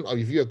reason, or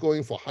if you're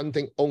going for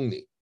hunting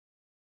only,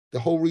 the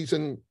whole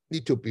reason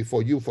need to be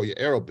for your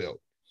arrow build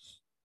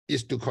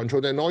is to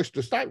control the noise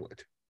to start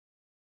with.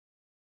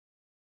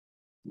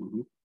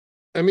 Mm-hmm.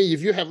 I mean,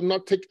 if you have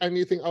not taken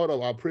anything out of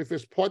our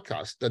previous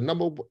podcast,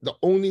 the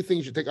only thing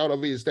you should take out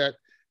of it is that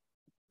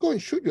go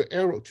and shoot your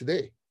arrow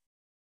today.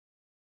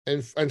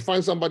 And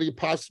find somebody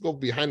go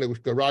behind the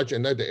garage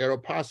and let the arrow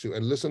pass you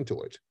and listen to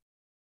it.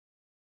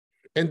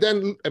 And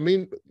then, I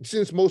mean,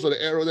 since most of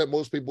the arrow that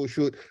most people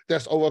shoot,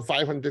 that's over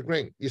 500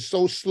 grain. It's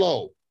so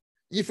slow.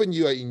 Even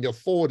you are in your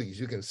 40s,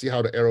 you can see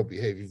how the arrow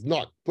behaves. If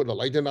not, put a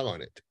lighter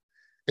on it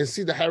and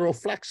see the arrow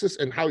flexes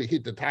and how it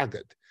hit the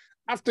target.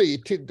 After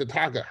it hit the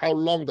target, how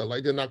long the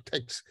lighter nut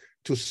takes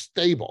to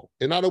stable.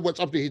 In other words,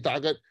 after you hit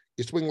target,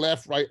 you swing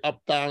left, right,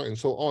 up, down, and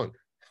so on.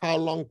 How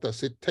long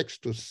does it take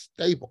to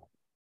stable?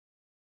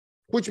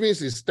 Which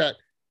means is that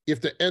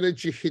if the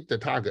energy hit the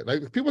target,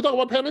 like people talk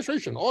about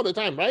penetration all the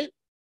time, right?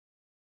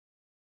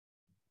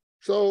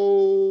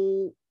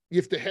 So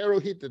if the arrow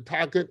hit the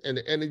target and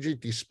the energy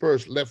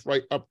dispersed left,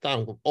 right, up,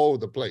 down from all over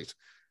the place,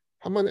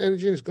 how much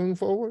energy is going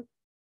forward?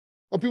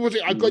 Or people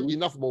say, I got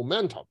enough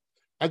momentum.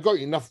 I got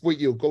enough weight,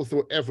 you'll go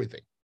through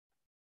everything.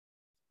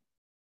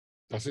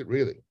 Does it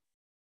really?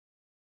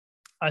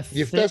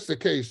 If that's the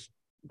case.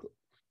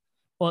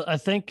 Well, I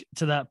think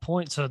to that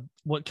point, so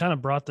what kind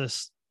of brought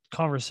this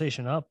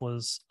conversation up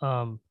was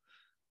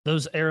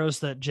those arrows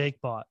that Jake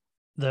bought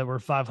that were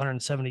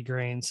 570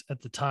 grains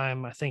at the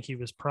time. I think he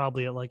was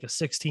probably at like a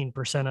 16%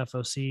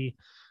 FOC.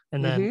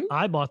 And then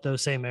I bought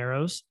those same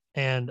arrows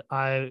and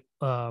I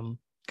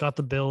got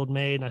the build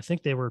made. And I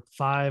think they were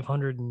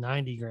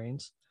 590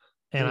 grains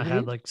and I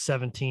had like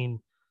 17%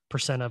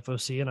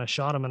 FOC and I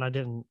shot them and I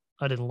didn't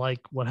like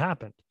what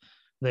happened.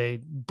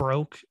 They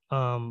broke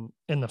in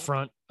the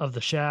front of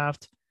the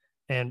shaft,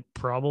 and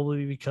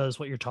probably because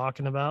what you're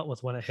talking about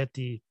with when it hit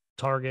the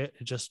target,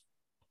 it just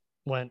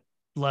went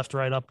left,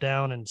 right, up,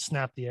 down, and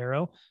snapped the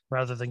arrow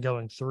rather than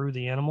going through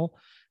the animal.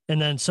 And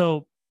then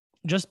so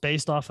just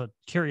based off of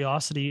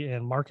curiosity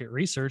and market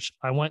research,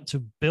 I went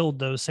to build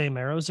those same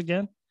arrows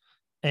again,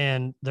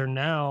 and they're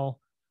now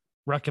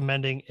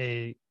recommending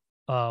a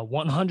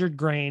 100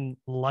 grain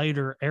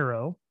lighter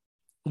arrow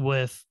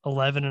with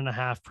 11.5%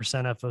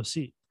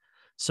 FOC.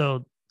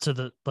 So to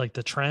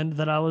the trend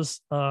that I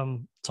was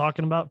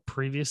talking about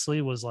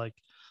previously was like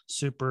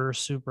super,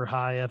 super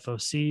high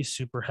FOC,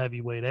 super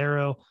heavyweight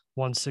arrow,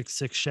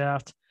 166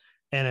 shaft.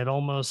 And it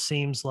almost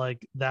seems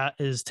like that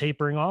is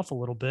tapering off a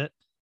little bit.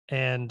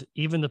 And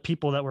even the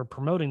people that were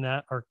promoting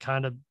that are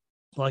kind of,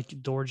 like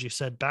George, you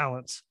said,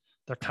 balance.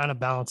 They're kind of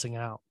balancing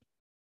out.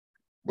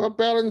 Well,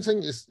 balancing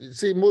is,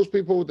 see, most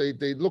people, they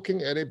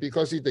looking at it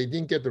because they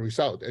didn't get the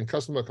result and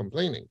customer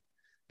complaining.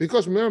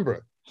 Because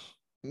remember,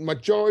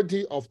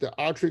 majority of the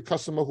archery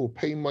customer who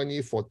pay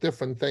money for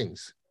different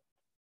things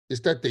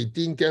is that they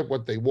didn't get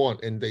what they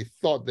want and they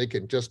thought they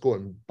can just go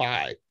and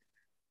buy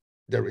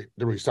the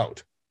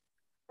result.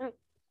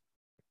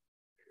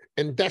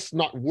 And that's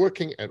not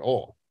working at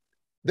all.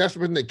 That's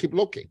when they keep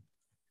looking.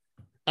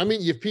 I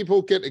mean, if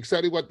people get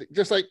excited,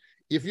 just like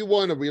if you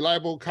want a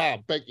reliable car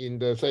back in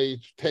the, say,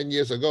 10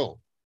 years ago,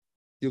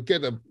 you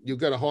get a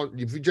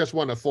Honda. If you just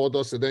want a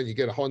 4-door sedan, you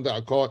get a Honda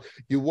Accord.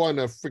 You want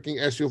a freaking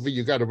SUV,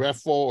 you got a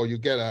RAV4, or you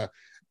get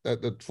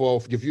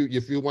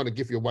if you want to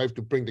give your wife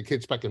to bring the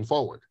kids back and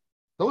forward.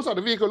 Those are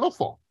the vehicles look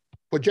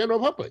for general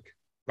public,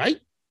 right?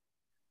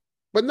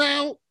 But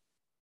now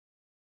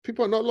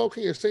people are not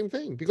looking at the same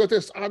thing because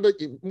there's other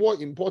more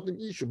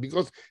important issue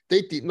because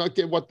they did not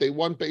get what they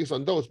want based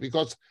on those.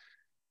 Because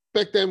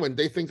back then when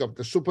they think of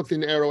the super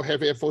thin arrow,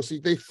 heavy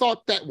FOC, they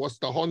thought that was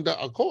the Honda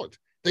Accord.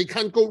 They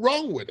can't go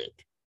wrong with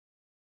it.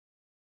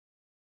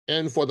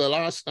 And for the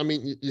last, I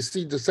mean, you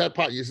see the sad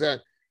part is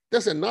that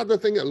there's another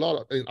thing a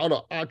lot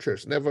of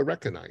archers never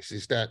recognize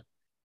is that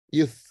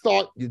you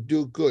thought you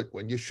do good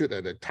when you shoot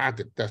at a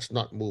target that's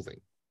not moving.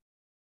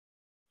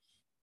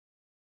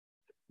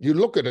 You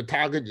look at the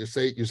target, you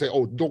say,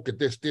 oh, look at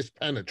this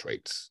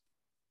penetrates.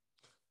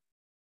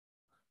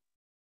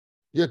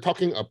 You're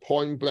talking a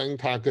point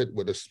blank target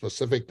with a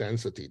specific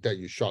density that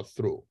you shot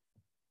through.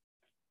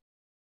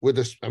 With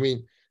this, I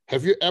mean,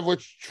 have you ever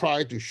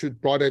tried to shoot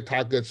broadhead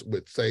targets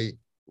with, say,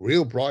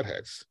 real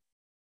broadheads?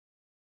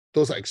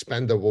 Those are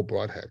expandable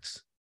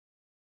broadheads.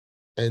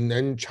 And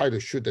then try to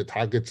shoot the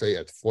target, say,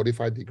 at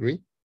 45 degrees?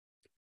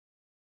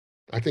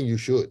 I think you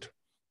should.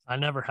 I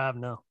never have,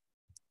 no.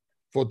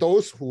 For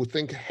those who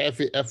think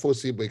heavy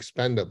FOC with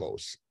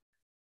expendables,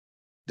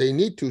 they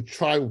need to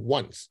try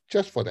once,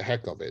 just for the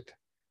heck of it,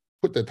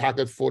 put the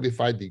target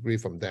 45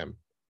 degrees from them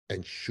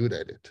and shoot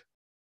at it.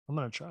 I'm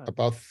going to try.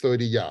 About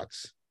 30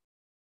 yards.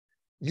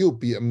 You'll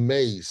be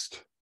amazed.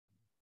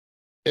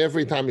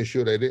 Every time you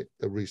shoot at it,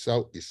 the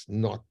result is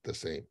not the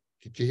same.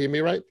 Did you hear me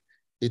right?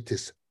 It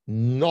is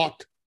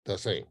not the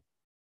same.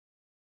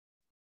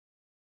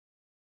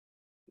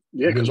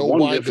 Yeah, because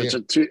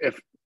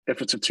if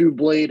it's a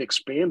 2-blade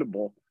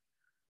expandable,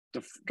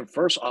 the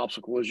first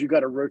obstacle is you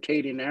got a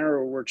rotating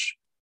arrow, which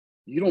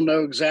you don't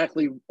know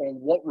exactly on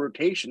what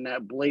rotation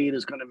that blade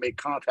is going to make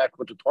contact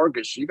with the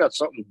target. So you got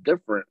something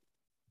different,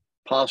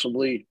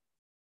 possibly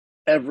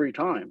every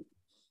time.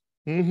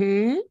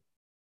 Mm-hmm.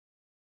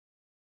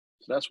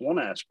 So that's one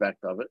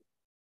aspect of it.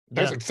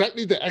 That's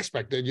exactly the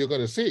aspect that you're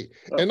going to see.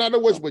 In other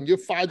words, when you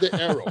fire the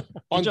arrow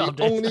on the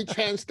only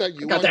chance that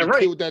you want to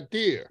kill that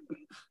deer,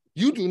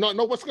 you do not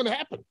know what's going to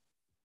happen.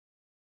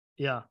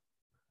 Yeah.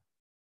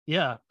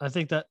 Yeah, I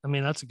think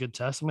that's a good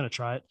test. I'm going to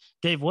try it.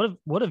 Dave,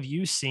 what have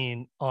you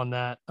seen on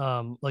that?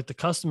 Like the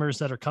customers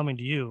that are coming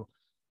to you,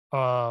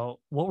 what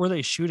were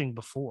they shooting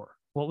before?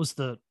 What was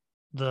the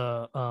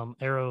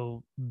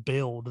arrow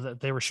build that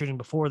they were shooting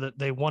before that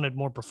they wanted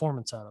more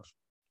performance out of?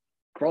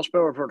 Crossbow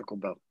or vertical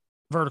bow?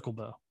 Vertical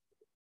bow.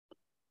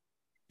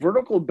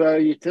 Vertical bow,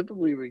 you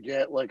typically would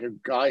get like a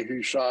guy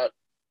who shot,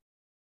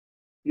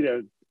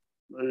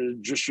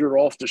 just your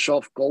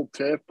off-the-shelf gold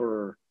tip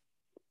or,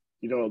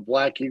 a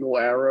Black Eagle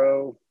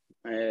arrow.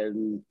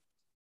 And,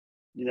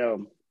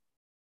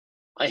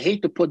 I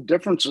hate to put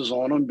differences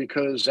on them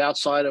because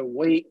outside of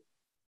weight,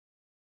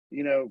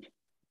 it's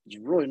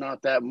really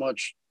not that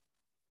much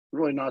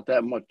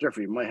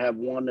different. You might have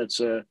one that's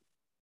a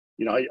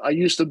I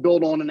used to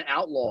build on an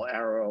Outlaw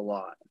arrow a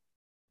lot,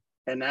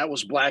 and that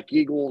was Black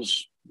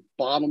Eagle's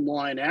bottom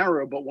line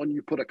arrow. But when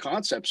you put a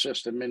concept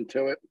system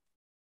into it,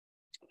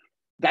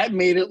 that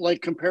made it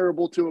like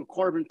comparable to a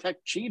Carbon Tech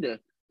Cheetah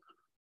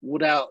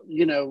without,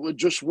 with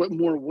just with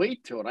more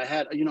weight to it.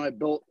 I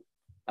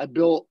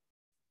built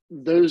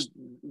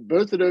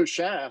both of those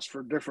shafts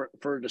for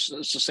to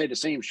say the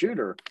same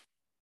shooter.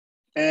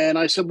 And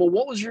I said, well,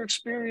 what was your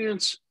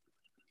experience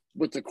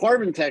with the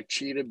Carbon Tech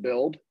Cheetah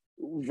build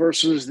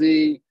versus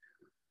the,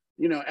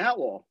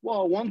 Outlaw?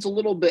 Well, one's a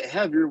little bit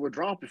heavier, would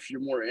drop a few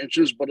more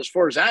inches, but as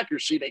far as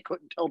accuracy, they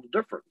couldn't tell the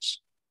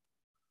difference.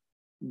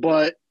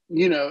 But,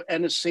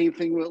 and the same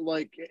thing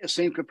with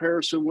same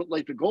comparison with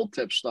like the gold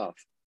tip stuff.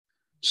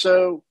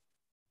 So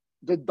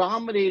the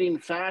dominating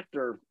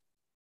factor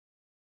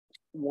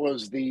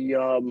was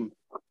the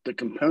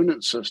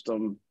component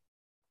system,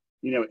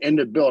 in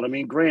the build. I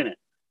mean, granted,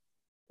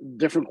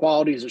 different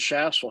qualities of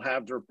shafts will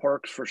have their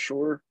perks for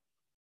sure,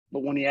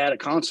 but when you add a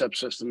concept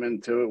system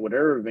into it with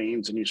arrow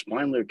vanes and you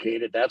spine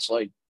locate it,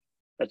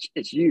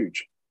 it's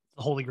huge.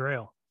 The holy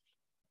grail.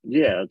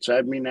 Yeah, that's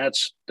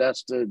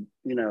the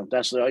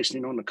the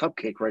icing on the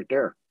cupcake right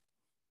there.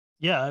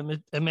 Yeah,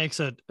 it makes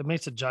a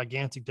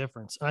gigantic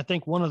difference. And I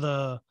think one of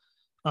the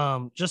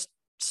just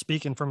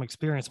speaking from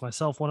experience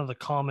myself, one of the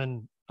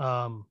common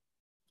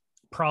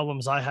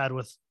problems I had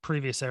with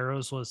previous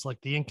arrows was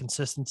like the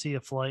inconsistency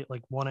of flight.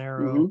 Like one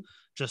arrow,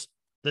 just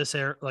this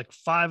arrow, like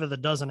 5 of the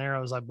dozen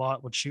arrows I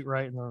bought would shoot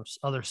right, and those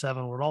other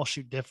 7 would all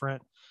shoot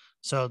different.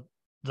 So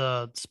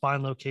the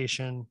spine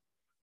location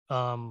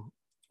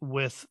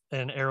with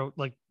an arrow,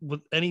 like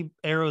with any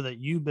arrow that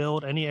you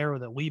build, any arrow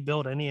that we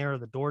build, any arrow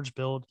that Dorge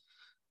build,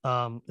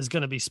 is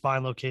going to be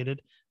spine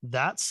located.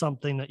 That's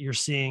something that you're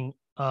seeing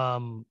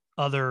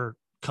other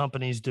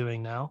companies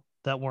doing now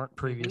that weren't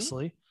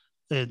previously.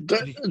 The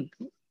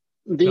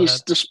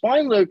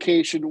spine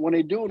location, when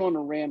they do it on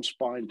a Ram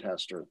spine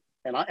tester,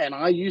 and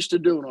I used to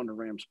do it on the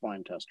Ram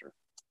spine tester.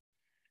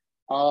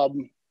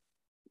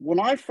 When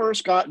I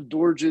first got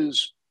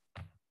Dorge's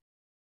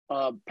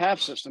PAF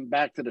system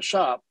back to the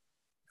shop,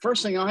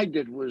 first thing I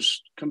did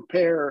was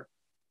compare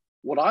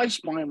what I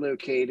spine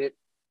located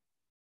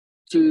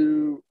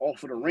to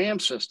off of the Ram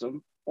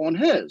system on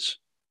his.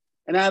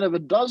 And out of a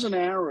dozen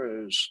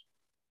arrows,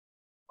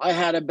 I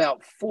had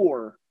about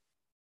 4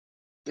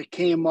 that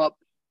came up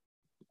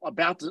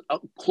about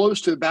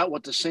close to about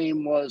what the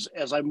same was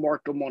as I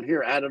marked them on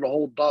here, out of a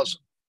whole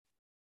dozen.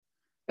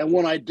 And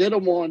when I did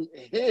them on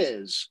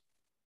his,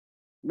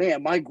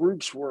 man, my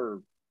groups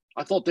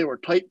I thought they were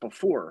tight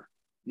before,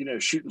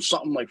 shooting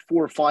something like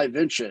 4 or 5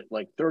 inch at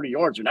like 30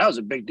 yards. And that was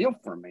a big deal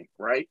for me,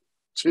 right?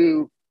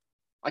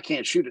 I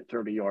can't shoot at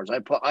 30 yards.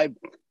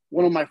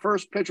 One of my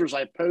first pictures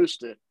I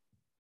posted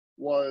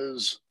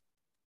was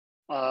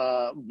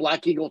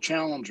Black Eagle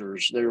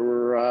Challengers. They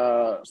were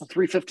a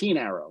 315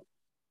 arrow.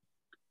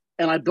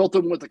 And I built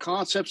them with the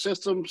concept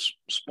systems,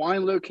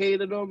 spine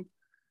located them.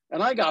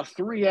 And I got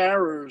 3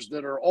 arrows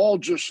that are all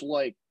just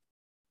like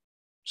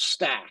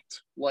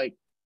stacked. Like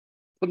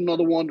put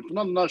another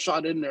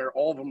shot in there,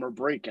 all of them are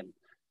breaking.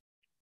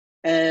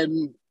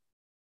 And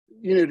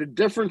the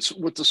difference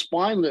with the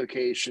spine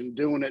location,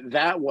 doing it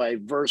that way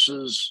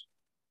versus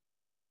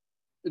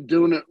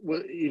doing it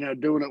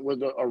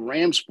with a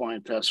Ram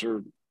spine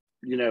tester,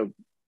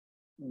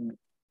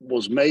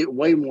 was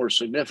way more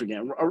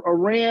significant. A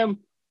Ram,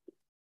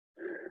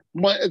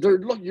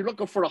 you're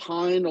looking for a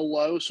high and a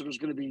low, so there's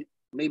going to be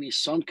maybe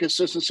some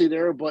consistency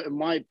there. But in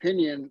my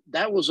opinion,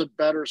 that was a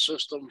better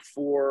system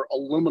for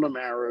aluminum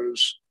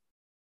arrows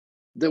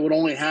that would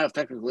only have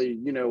technically,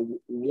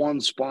 one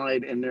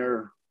spine in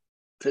there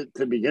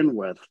to begin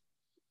with,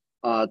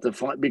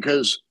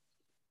 because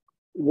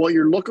what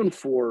you're looking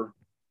for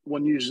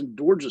when using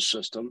Dorge's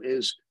system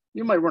is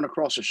you might run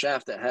across a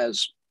shaft that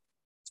has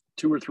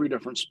 2 or 3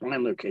 different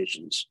spine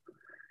locations,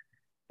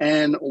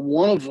 and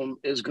one of them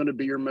is going to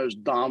be your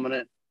most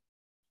dominant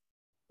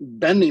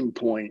bending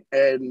point,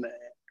 and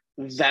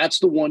that's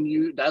the one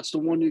you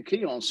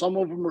key on. Some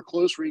of them are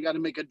close where you got to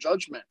make a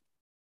judgment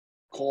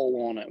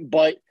call on it,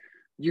 but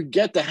you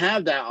get to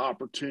have that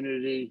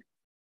opportunity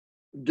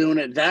doing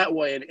it that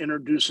way and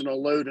introducing a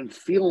load and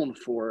feeling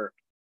for it,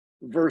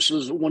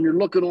 versus when you're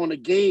looking on a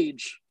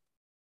gauge,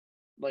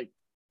 like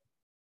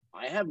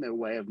I have no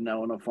way of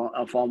knowing if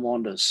I'm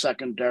on the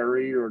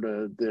secondary or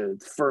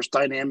the first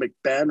dynamic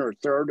bend or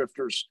third. If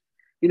there's,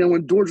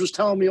 when Dorge was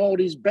telling me all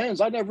these bends,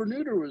 I never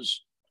knew there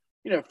was,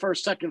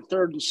 first, second,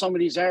 third, and some of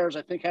these arrows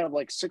I think have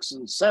like 6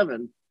 and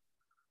 7.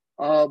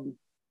 What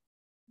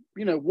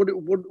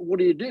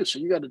do you do? So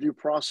you got to do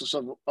process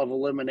of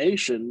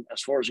elimination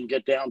as far as you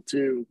get down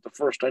to the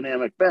first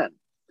dynamic bend.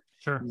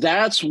 Sure.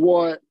 That's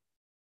what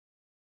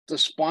the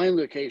spine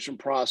location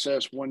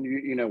process, when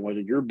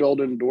whether you're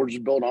building, Dorge's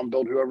build, I'm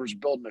building, whoever's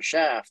building the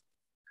shaft,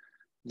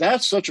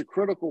 that's such a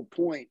critical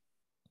point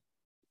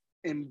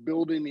in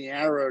building the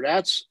arrow.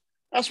 That's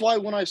why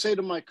when I say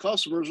to my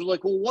customers, they're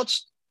like,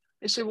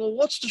 they say,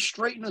 what's the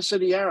straightness of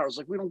the arrows?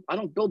 Like, I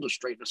don't build the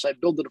straightness. I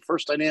build to the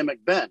first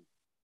dynamic bend.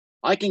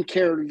 I can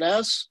care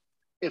less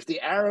if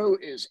the arrow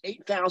is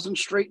 8,000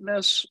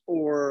 straightness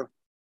or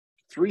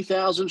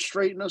 3,000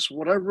 straightness,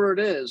 whatever it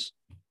is,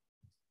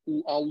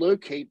 I'll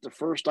locate the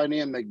first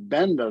dynamic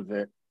bend of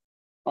it,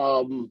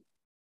 and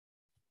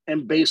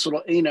base it,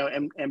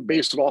 and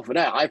base it off of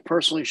that. I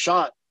personally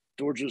shot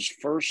George's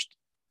first,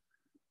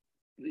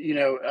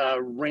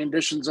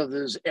 renditions of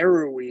his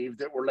arrow weave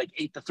that were like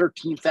 8 to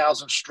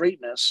 13,000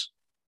 straightness,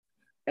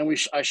 and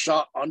I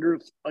shot under a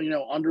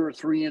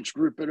 3-inch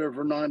group at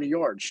over 90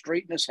 yards.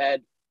 Straightness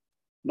had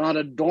not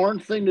a darn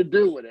thing to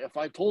do with it. If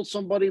I told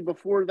somebody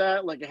before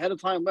that, like ahead of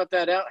time, let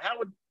that out,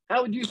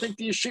 how would you think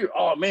you shoot?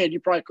 Oh man, you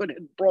probably couldn't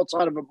hit the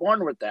broadside of a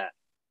barn with that.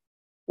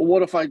 Well,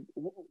 what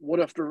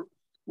if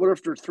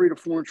they're 3 to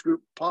 4 inch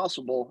group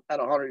possible at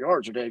 100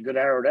 yards? Are they a good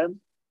arrow then?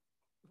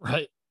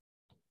 Right.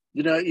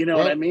 What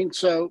I mean?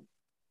 So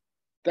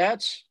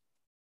that's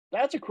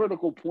a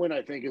critical point,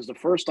 I think, is the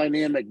first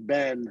dynamic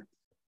bend.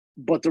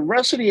 But the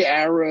rest of the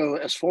arrow,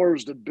 as far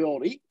as the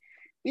build,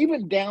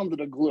 even down to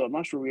the glue, I'm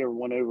not sure we ever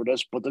went over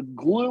this, but the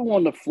glue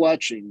on the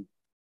fletching,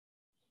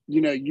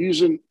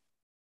 using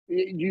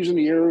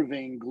the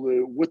AeroVein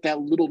glue with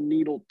that little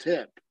needle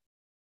tip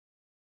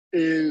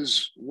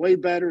is way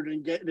better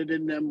than getting it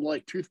in them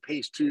like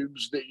toothpaste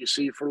tubes that you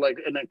see for like,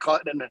 and then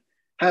cut and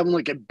having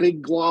like a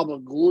big glob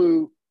of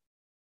glue,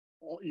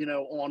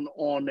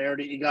 on there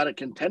that you got to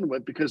contend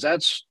with, because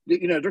that's,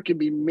 there can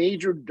be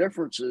major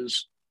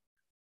differences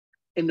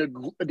in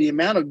the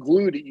amount of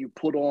glue that you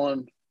put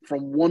on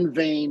from one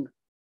vein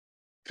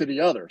to the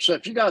other. So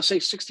if you got to say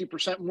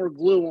 60% more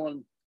glue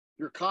on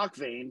your cock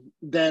vein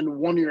than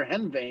one of your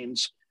hen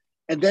veins,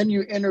 and then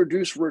you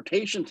introduce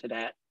rotation to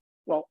that,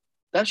 well,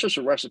 that's just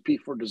a recipe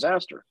for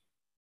disaster.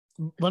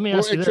 Let me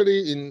ask you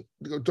actually,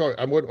 sorry,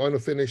 I want to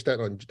finish that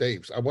on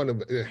Dave's. I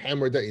want to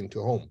hammer that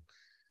into home,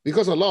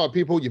 because a lot of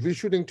people, if you're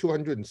shooting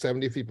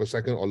 270 feet per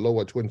second or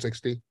lower,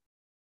 260,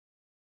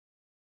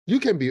 you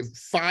can be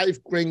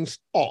 5 grains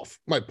off,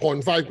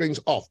 0.5 grains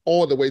off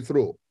all the way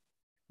through.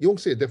 You won't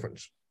see a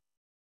difference.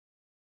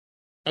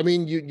 I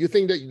mean, you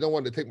think that you don't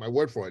want to take my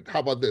word for it. How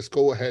about this?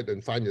 Go ahead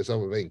and find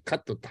yourself a vein.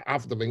 Cut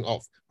half the vein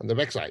off on the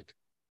backside.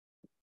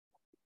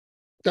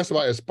 That's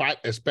about as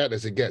bad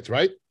as it gets,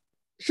 right?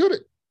 Shoot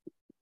it.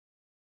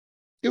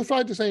 You'll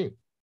fly the same.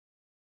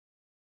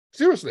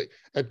 Seriously,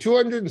 at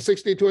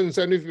 260,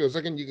 270 feet per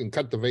second, you can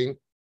cut the vein,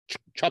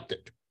 chop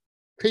it,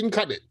 pin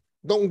cut it.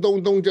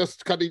 Don't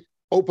just cut it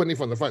openly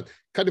from the front.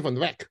 Cut it from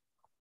the back.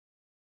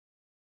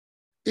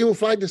 It will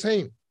fly the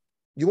same.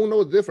 You won't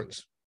know the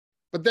difference.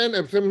 But then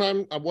at the same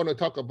time, I want to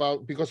talk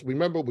about, because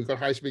remember we got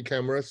high-speed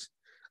cameras,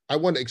 I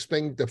want to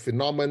explain the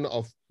phenomenon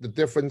of the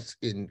difference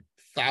in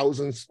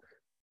thousands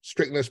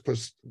strictness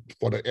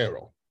for the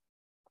arrow.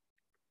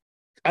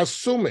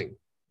 Assuming,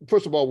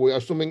 first of all, we're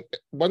assuming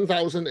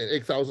 1,000 and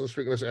 8,000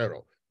 strictness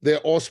arrow. They're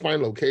all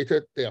spine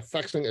located. They are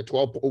flexing at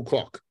 12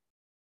 o'clock.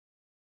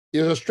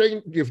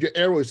 If your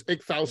arrow is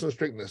 8,000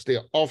 strictness, they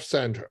are off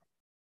center.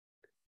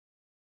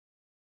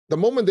 The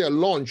moment they are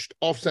launched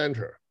off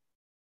center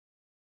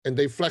and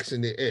they flex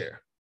in the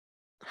air,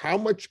 how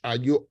much are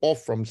you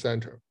off from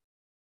center?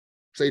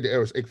 Say the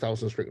arrow is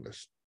 8,000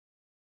 strictness.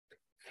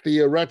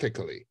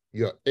 Theoretically,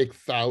 you're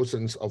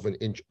 8,000ths of an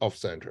inch off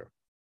center.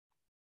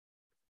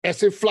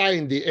 As it fly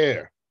in the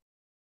air,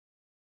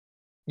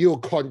 you'll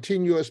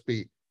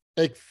continuously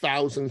be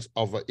 8,000ths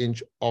of an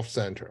inch off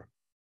center.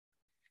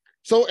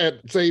 So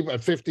at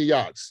 50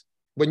 yards,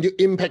 when you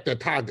impact the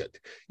target,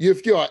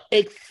 if you are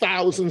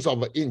 8,000ths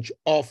of an inch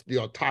off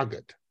your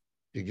target,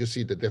 do you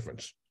see the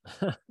difference?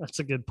 That's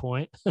a good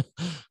point.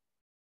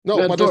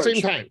 No, but at the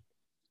same time,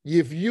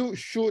 if you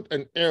shoot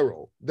an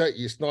arrow that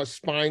is not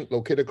spine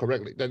located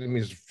correctly, that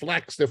means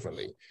flex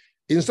differently.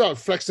 Instead of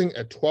flexing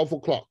at 12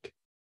 o'clock,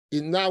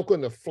 it's now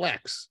going to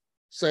flex,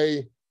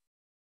 say,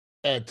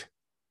 at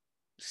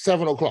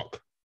 7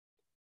 o'clock.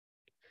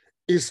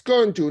 It's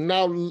going to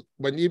now,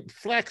 when it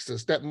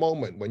flexes that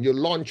moment, when you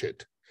launch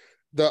it,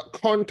 the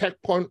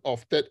contact point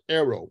of that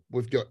arrow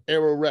with your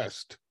arrow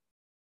rest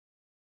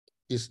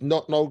is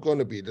not going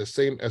to be the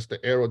same as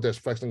the arrow that's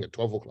flexing at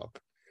 12 o'clock.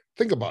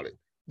 Think about it.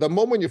 The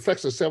moment you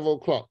flex at 7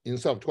 o'clock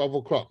instead of 12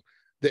 o'clock,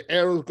 the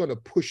arrow is going to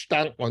push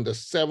down on the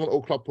 7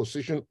 o'clock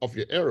position of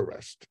your arrow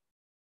rest.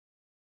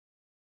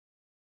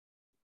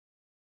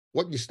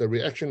 What is the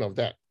reaction of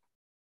that?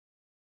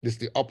 It's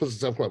the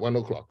opposite of 1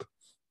 o'clock.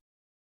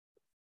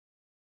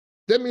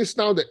 That means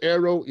now the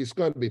arrow is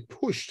going to be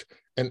pushed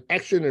and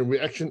action and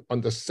reaction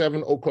on the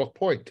 7 o'clock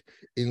point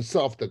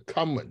instead of the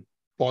common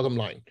bottom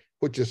line,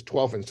 which is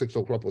 12 and 6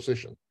 o'clock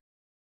position.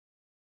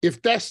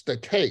 If that's the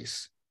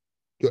case,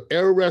 your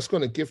arrow rest is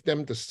going to give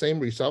them the same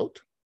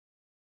result.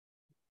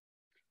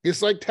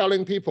 It's like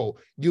telling people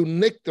you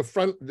nick the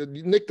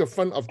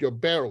front of your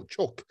barrel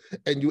choke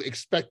and you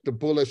expect the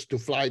bullets to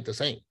fly the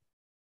same.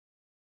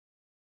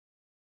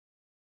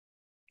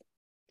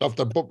 Of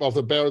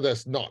the barrel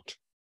that's not.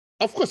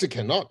 Of course it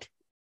cannot.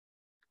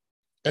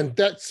 And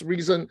that's the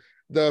reason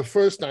the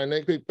first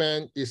dynamic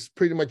band is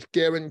pretty much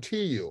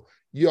guarantee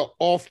you're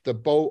off the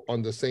bow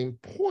on the same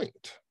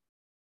point,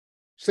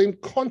 same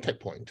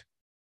contact point.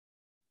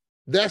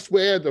 That's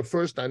where the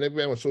first dynamic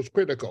band was so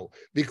critical,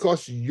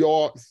 because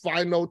your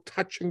final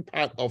touching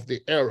part of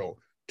the arrow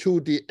to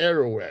the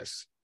arrow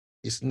rest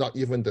is not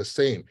even the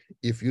same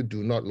if you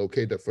do not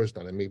locate the first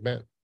dynamic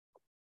band.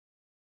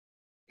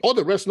 All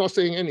the rest not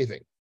saying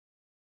anything.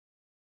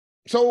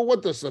 So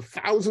what does the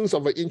thousandths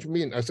of an inch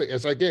mean? As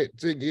I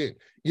get again,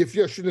 if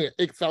you're shooting an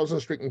 8,000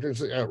 strict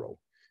intrinsic arrow,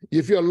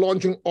 if you're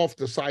launching off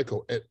the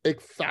cycle at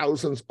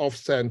 8,000ths off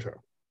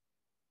center,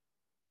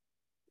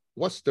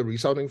 what's the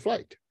resulting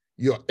flight?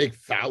 You're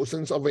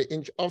 8,000ths of an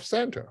inch off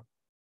center.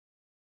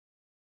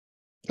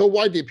 So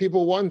why did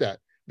people want that?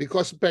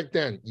 Because back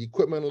then,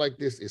 equipment like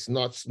this is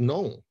not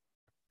known.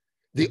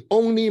 The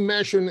only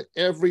measure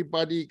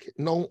everybody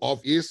know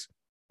of is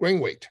grain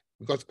weight,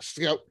 because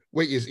scale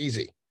weight is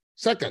easy.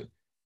 Second,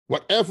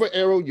 whatever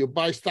arrow you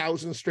buy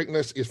 1,000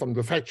 strictness is from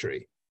the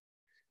factory.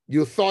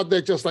 You thought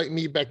that just like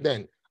me back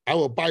then, I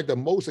will buy the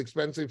most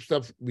expensive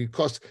stuff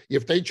because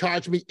if they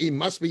charge me, it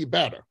must be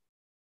better.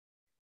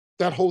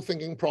 That whole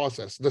thinking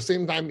process. The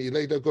same time you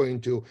later go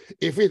into,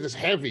 if it is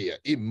heavier,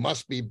 it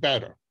must be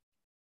better.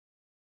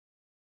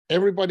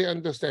 Everybody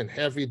understand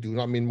heavy do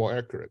not mean more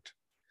accurate.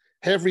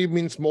 Heavy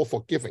means more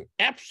forgiving,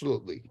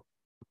 absolutely.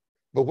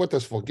 But what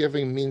does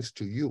forgiving means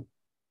to you?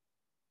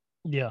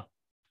 Yeah.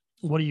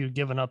 What are you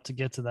giving up to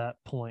get to that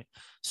point?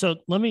 So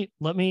let me,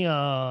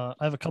 I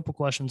have a couple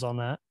questions on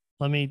that.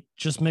 Let me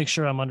just make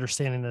sure I'm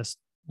understanding this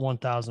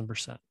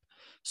 1000%.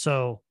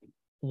 So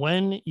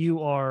when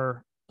you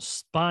are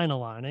spine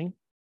aligning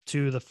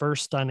to the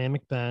first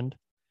dynamic bend,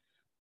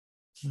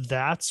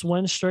 that's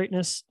when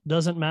straightness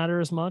doesn't matter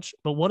as much.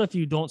 But what if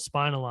you don't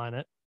spine align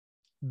it?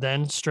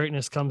 Then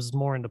straightness comes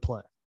more into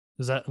play.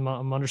 Is that,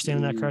 I'm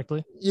understanding that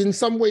correctly? In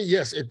some way,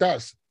 yes, it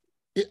does.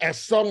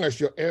 As long as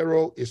your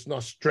arrow is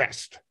not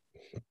stressed.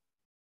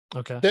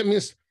 Okay. That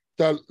means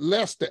the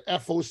less the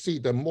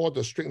FOC, the more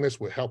the straightness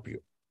will help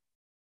you.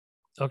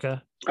 Okay.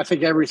 I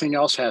think everything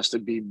else has to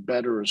be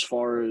better as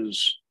far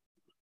as,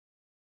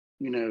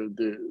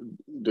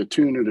 the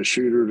tune of the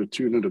shooter, the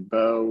tune of the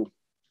bow,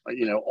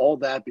 all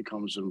that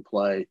becomes in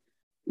play.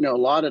 A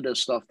lot of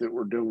this stuff that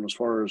we're doing as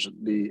far as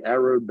the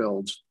arrow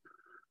builds,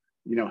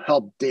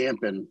 help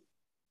dampen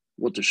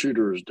what the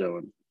shooter is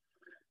doing.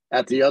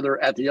 At the other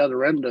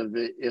end of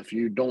it, if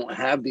you don't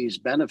have these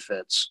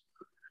benefits,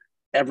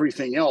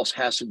 everything else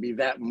has to be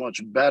that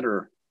much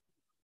better.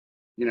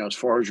 As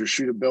far as your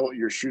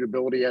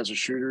shootability as a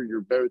shooter,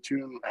 your bow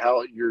tune,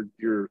 how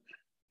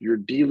your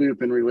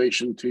D-loop in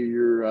relation to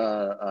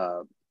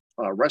your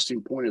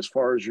resting point as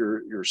far as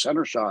your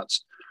center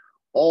shots,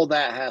 all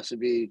that has to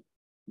be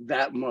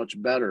that much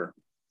better.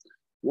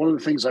 One of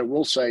the things I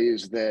will say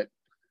is that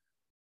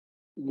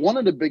one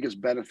of the biggest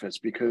benefits,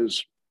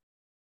 because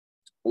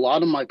a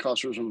lot of my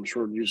customers, I'm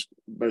sure you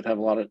both have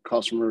a lot of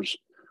customers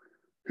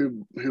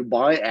who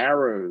buy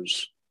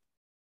arrows,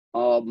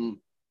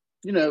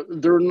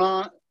 they're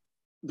not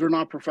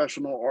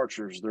professional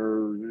archers.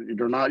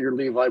 They're not your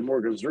Levi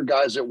Morgans. They're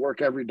guys that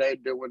work every day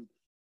doing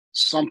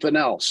something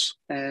else,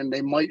 and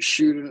they might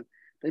shoot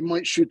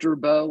their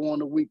bow on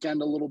the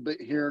weekend a little bit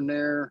here and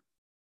there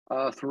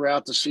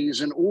throughout the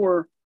season,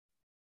 or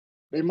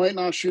they might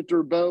not shoot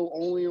their bow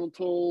only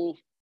until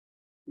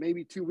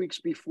maybe 2 weeks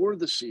before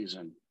the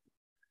season.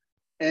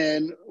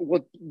 And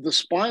what the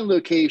spine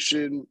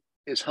location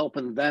is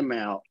helping them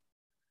out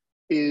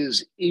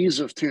is ease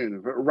of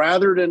tune. But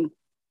rather than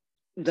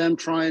them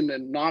trying to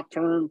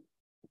nocturne,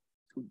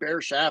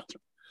 bare shaft,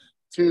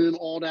 tune,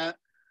 all that,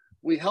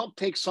 we help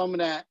take some of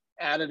that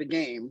out of the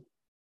game,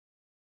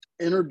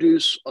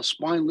 introduce a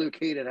spine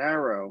located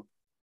arrow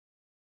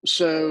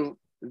so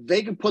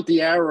they can put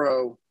the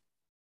arrow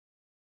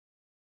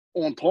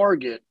on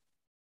target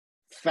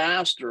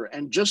faster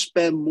and just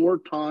spend more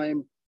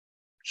time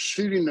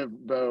shooting the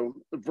bow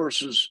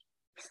versus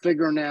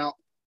figuring out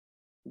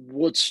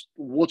what's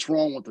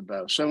wrong with the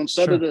bow. So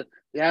instead of the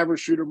average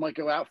shooter might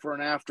go out for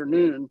an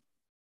afternoon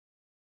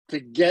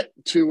to get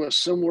to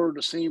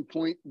the same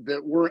point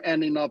that we're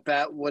ending up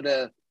at with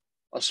a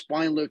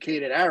spine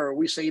located arrow,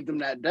 we saved them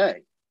that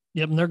day.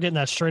 Yep, and they're getting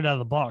that straight out of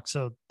the box,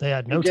 so they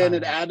had no time. They're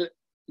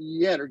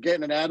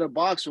getting it out of the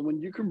box, and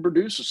when you can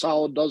produce a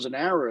solid dozen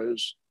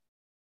arrows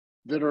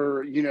that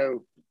are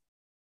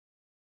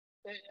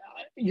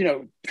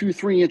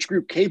 2-3 inch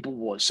group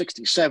capable of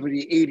 60,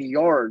 70, 80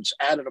 yards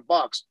out of the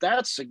box,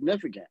 that's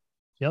significant.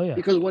 Oh, yeah.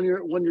 Because when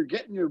you're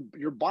getting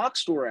your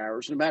box store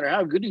arrows, no matter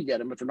how good you get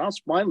them, if they're not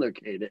spine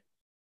located,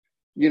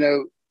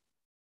 you're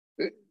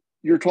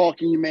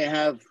talking, you may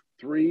have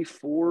 3,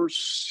 4,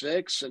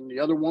 6, and the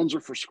other ones are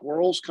for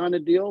squirrels kind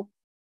of deal.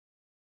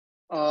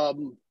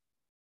 You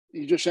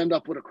just end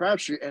up with a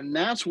crapshoot, and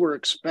that's where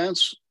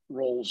expense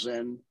rolls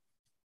in.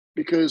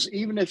 Because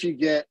even if you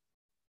get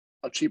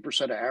a cheaper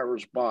set of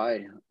arrows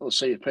by, let's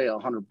say you pay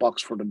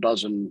 $100 for the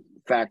dozen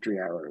factory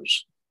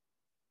arrows,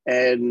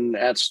 and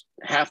that's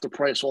half the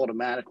price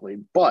automatically.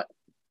 But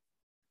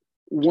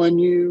when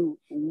you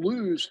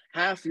lose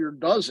half your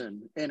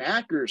dozen in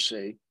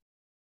accuracy,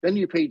 then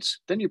you paid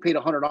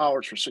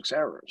 $100 for 6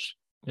 arrows.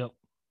 Yep.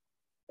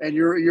 And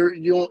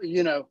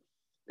you'll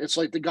It's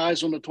like the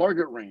guys on the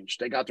target range.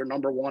 They got their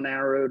number 1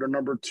 arrow, their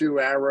number 2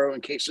 arrow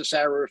in case this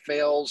arrow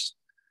fails.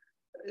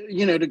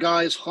 You know, the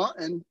guys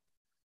hunting,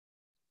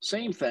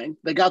 same thing.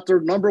 They got their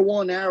number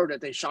 1 arrow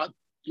that they shot,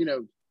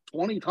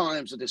 20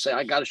 times, that they say,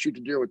 I got to shoot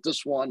the deer with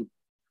this one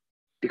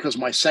because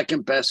my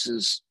second best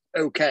is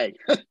okay.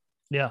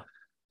 Yeah.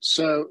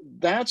 So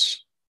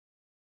that's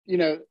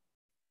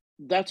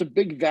a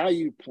big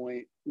value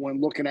point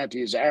when looking at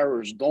these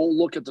arrows. Don't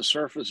look at the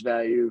surface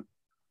value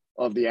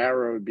of the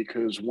arrow,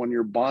 because when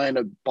you're buying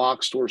a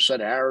box store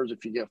set of arrows,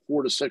 if you get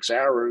 4 to 6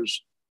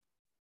 arrows,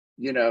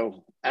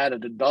 out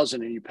of a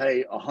dozen, and you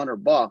pay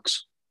 $100,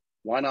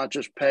 why not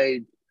just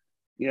pay,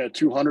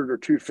 200 or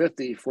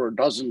 250 for a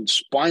dozen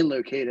spine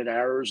located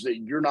arrows that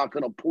you're not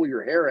going to pull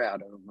your hair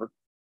out over,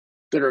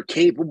 that are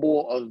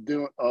capable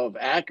of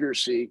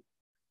accuracy,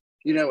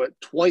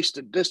 at twice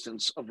the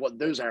distance of what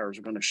those arrows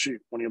are going to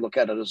shoot when you look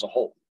at it as a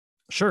whole.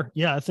 Sure.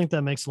 Yeah, I think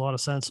that makes a lot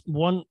of sense.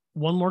 One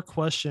more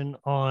question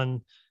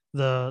on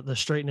the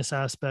straightness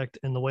aspect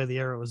and the way the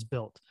arrow is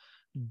built.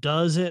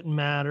 Does it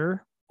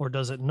matter, or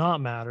does it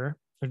not matter,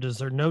 or does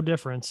there no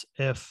difference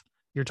if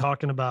you're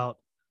talking about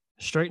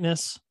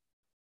straightness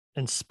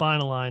and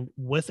spine aligned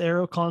with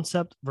arrow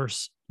concept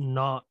versus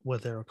not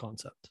with arrow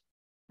concept?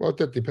 Well,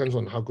 that depends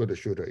on how good the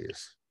shooter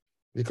is,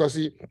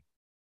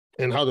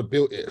 and how the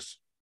build is.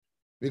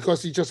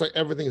 Because just like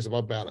everything is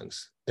about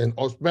balance, and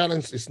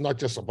balance is not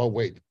just about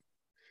weight.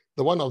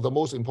 The one of the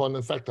most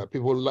important factor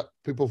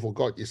people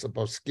forgot is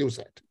about skill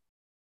set.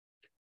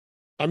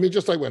 I mean,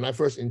 just like when I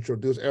first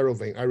introduced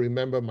AeroVing, I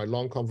remember my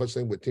long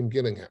conversation with Tim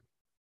Gillingham.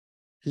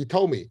 He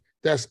told me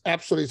there's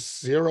absolutely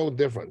zero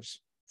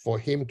difference for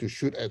him to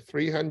shoot at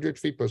 300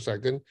 feet per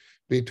second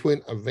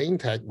between a vane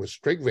tag with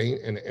straight vane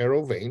and an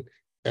AeroVing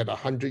at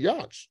 100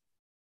 yards.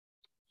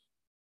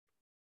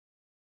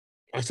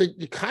 I said,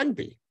 it can't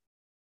be.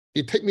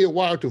 It took me a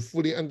while to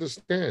fully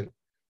understand.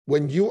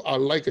 When you are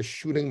like a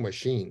shooting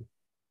machine,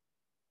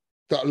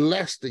 the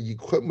less the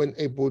equipment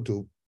able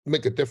to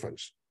make a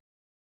difference.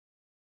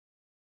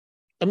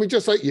 I mean,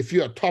 just like if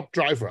you're a top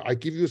driver, I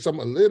give you a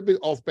little bit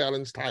off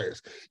balance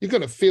tires, you're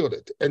gonna feel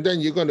it, and then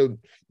you're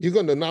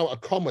gonna now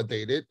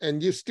accommodate it,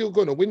 and you're still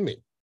gonna win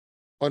me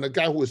on a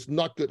guy who is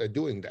not good at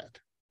doing that.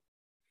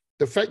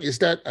 The fact is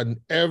that an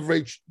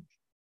average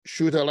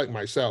shooter like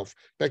myself,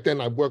 back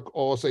then I work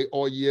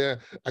all year,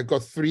 I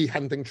got 3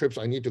 hunting trips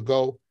I need to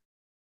go.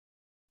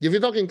 If you're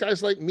talking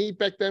guys like me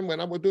back then when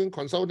I was doing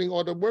consulting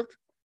all the work,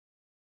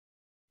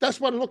 that's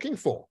what I'm looking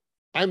for.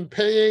 I'm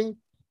paying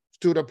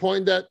to the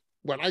point that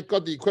when I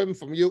got the equipment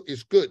from you,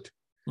 it's good.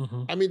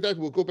 Mm-hmm. I mean, that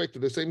will go back to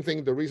the same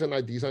thing. The reason I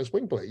designed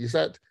Swing Play is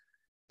that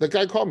the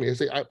guy called me and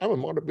said, I'm a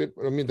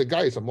multi-billionaire. I mean, the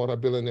guy is a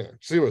multi-billionaire.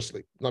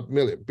 Seriously, not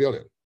million,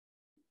 billion.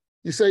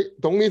 You say,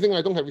 the only thing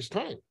I don't have is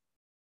time.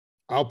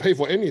 I'll pay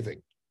for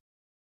anything.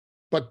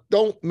 But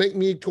don't make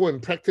me go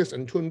and practice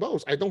and tune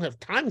bows. I don't have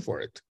time for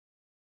it.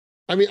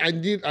 I mean,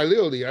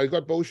 I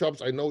got bow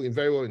shops I know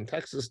very well in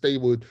Texas. They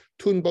would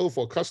tune bow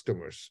for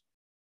customers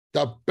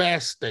the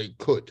best they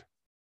could.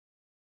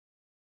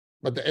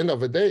 But at the end of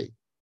the day,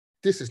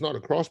 this is not a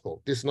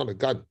crossbow. This is not a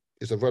gun.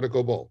 It's a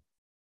vertical bow.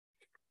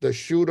 The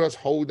shooter's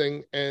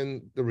holding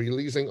and the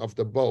releasing of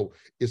the bow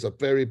is a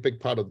very big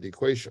part of the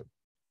equation.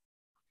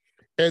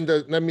 And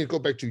let me go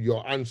back to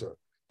your answer.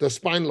 The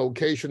spine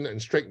location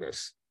and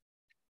straightness.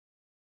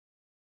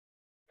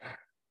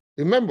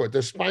 Remember,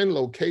 the spine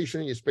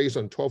location is based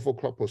on 12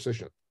 o'clock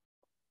position.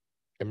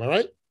 Am I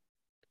right?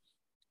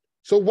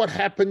 So what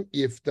happened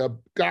if the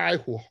guy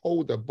who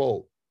hold the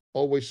bow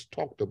always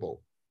talk the bow?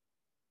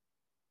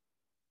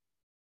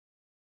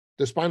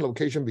 The spine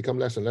location become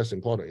less and less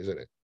important, isn't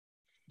it?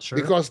 Sure.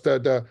 Because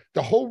the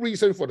whole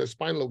reason for the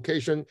spine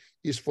location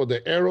is for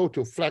the arrow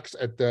to flex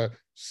at the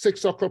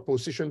 6 o'clock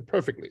position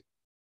perfectly.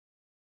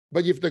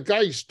 But if the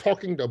guy is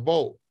talking the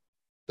bow,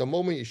 the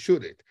moment you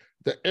shoot it,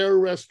 the arrow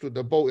rest to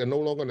the bow are no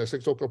longer in the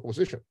 6 o'clock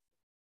position.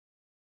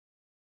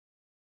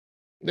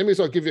 Let me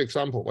give you an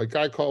example. A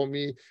guy called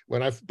me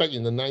when back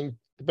in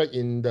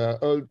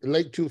the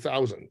late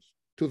 2000s,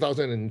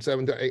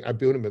 2007 to 8, I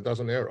built him a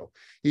dozen arrow.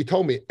 He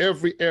told me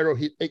every arrow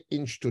hit 8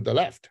 inches to the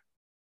left.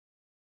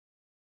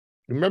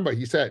 Remember,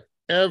 he said,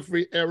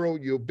 every arrow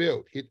you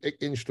build hit 8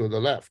 inches to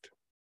the left.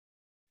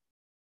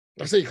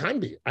 I said, it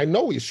can't be. I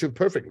know he shoot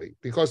perfectly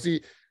because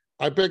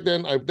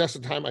that's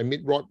the time I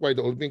meet Rod White,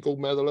 the Olympic gold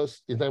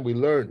medalist, and then we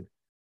learn.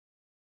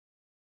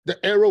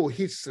 The arrow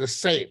hits the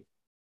same.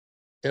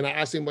 And I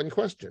asked him one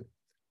question.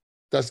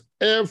 Does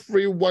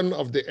every one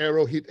of the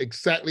arrow hit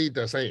exactly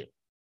the same?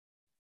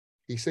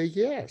 He said,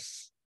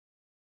 yes.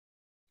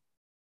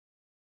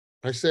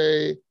 I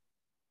say,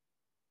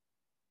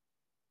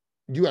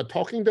 you are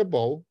talking the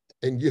bow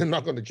and you're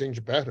not going to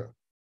change better.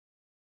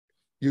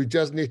 You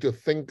just need to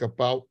think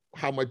about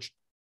how much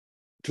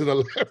to the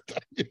left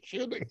are you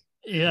shooting.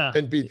 Yeah.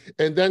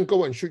 And then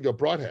go and shoot your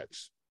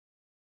broadheads.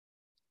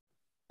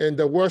 And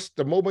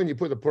the moment you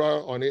put the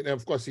broadhead on it, and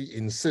of course he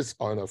insists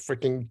on a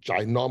freaking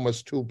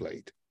ginormous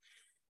 2-blade.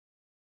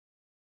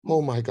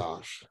 Oh my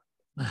gosh.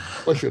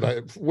 Where should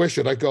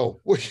I go?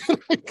 Where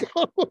should I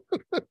go?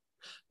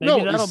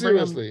 No,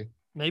 seriously.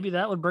 Maybe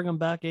that would bring him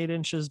back 8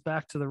 inches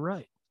back to the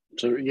right.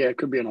 So yeah, it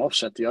could be an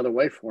offset the other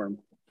way for him.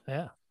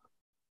 Yeah.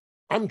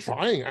 I'm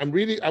trying. I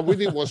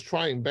really was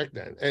trying back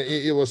then. And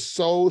it was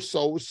so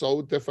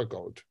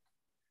difficult.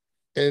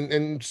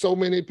 And so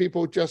many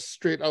people just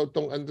straight out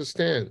don't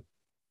understand.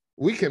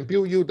 We can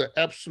build you the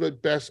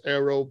absolute best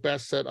arrow,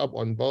 best setup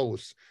on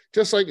bows.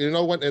 Just like, you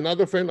know, when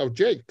another friend of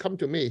Jake come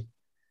to me,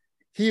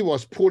 he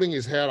was pulling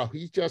his hair out.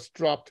 He just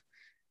dropped.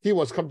 He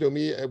was come to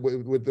me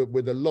with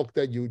the look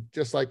that you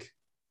just like,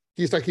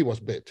 he's like he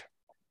was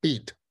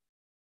beat.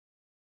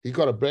 He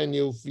got a brand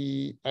new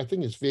I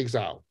think it's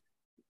VXL.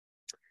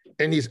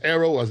 And his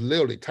arrow was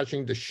literally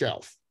touching the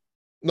shelf.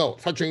 No,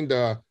 touching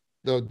the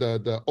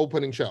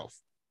opening shelf.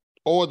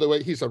 All the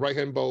way, he's a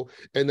right-hand bow,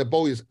 and the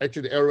bow is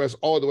actually, the arrow is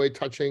all the way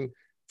touching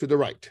to the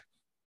right.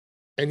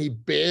 And he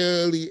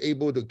barely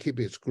able to keep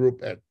his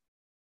group at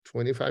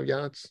 25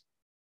 yards.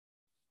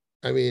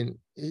 I mean,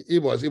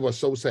 it was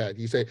so sad.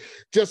 He said,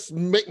 just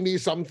make me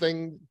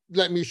something,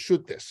 let me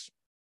shoot this,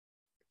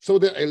 so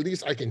that at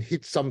least I can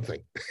hit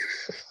something.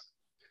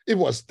 It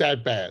was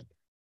that bad.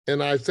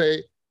 And I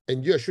say,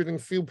 and you're shooting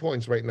few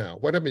points right now.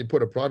 Why don't we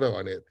put a product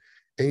on it?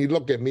 And he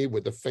looked at me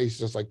with the face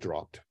just like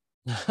dropped.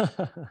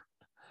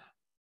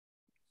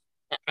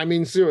 I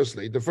mean,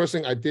 seriously, the first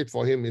thing I did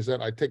for him is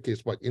that I take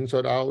his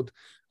inside out.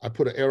 I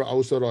put an arrow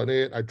outside on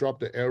it. I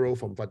dropped the arrow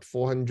from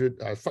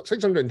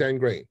 610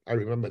 grain. I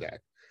remember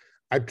that.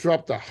 I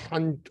dropped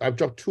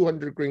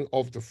 200 grain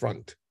off the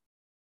front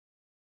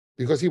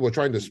because he was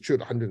trying to shoot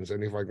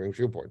 175 grain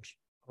field points.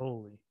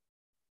 Holy.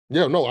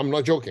 Yeah, no, I'm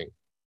not joking.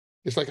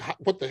 It's like,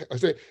 what the heck? I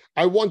say,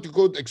 I want to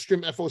go to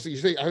extreme FOC. You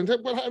say,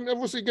 what I'm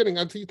FOC getting?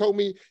 And he told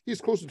me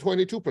he's close to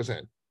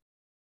 22%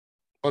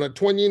 on a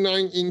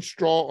 29-inch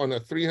straw on a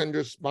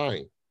 300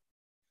 spine.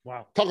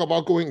 Wow. Talk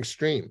about going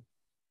extreme.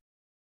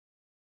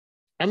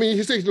 I mean,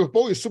 he says the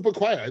bow is super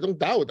quiet. I don't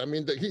doubt. I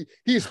mean,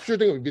 he's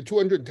shooting with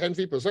 210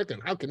 feet per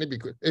second. How can it be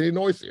any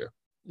noisier?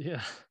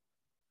 Yeah.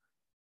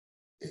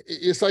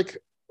 It's like,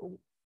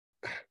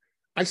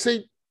 I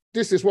say,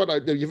 this is what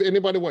if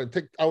anybody want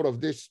to take out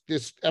of this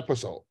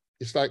episode,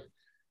 it's like,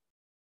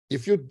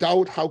 if you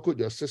doubt how good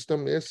your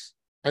system is,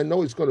 I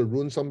know it's going to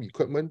ruin some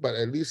equipment, but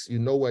at least you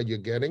know where you're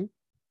getting.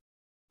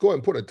 Go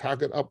and put a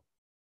target up,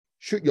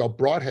 shoot your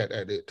broadhead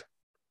at it.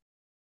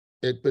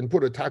 It been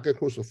put a target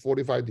close to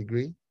 45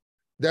 degrees.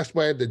 That's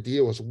where the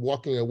deer was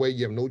walking away.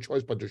 You have no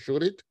choice but to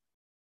shoot it.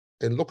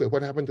 And look at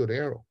what happened to the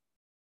arrow.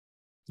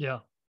 Yeah.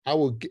 I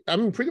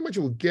mean, pretty much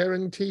will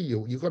guarantee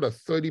you got a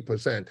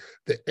 30%,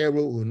 the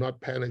arrow will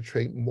not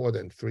penetrate more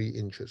than 3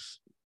 inches.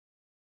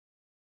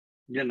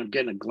 You end up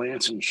getting a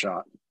glancing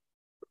shot.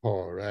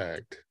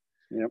 Correct.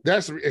 Yep.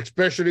 That's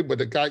especially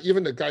with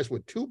even the guys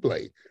with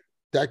 2-blade,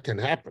 that can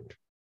happen.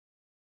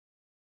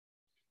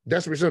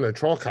 That's the reason the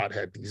Trocart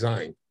had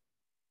designed.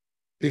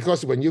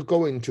 Because when you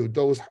go into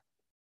those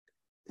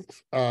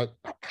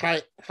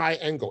high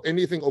angle,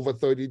 anything over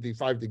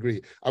 35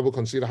 degrees, I will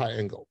consider high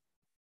angle.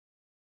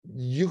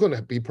 You're going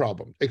to be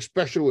problem,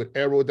 especially with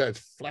arrow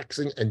that's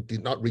flexing and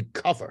did not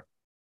recover.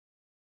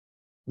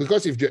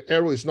 Because if your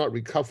arrow is not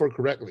recovered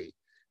correctly,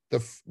 the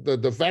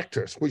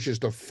vectors, which is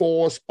the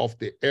force of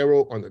the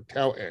arrow on the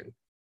tail end,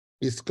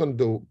 is going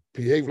to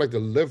behave like a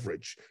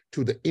leverage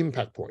to the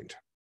impact point.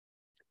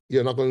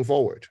 You're not going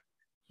forward.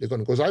 You're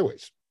going to go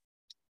sideways.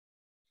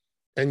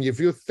 And if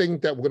you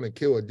think that we're going to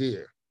kill a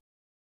deer,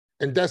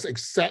 and that's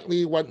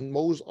exactly what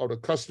most of the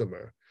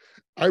customer,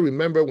 I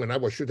remember when I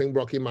was shooting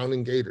Rocky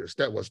Mountain Gators,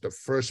 that was the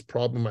first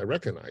problem I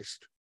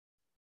recognized.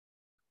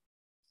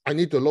 I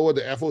need to lower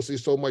the FOC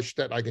so much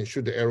that I can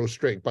shoot the arrow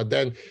straight. But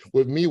then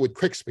with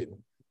quick spin,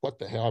 what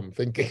the hell I'm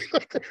thinking?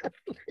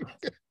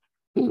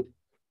 I mean,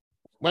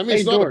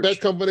 it's not a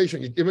bad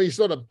combination. I mean, it's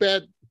not a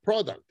bad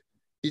product.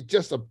 It's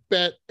just a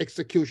bad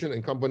execution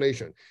and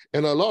combination.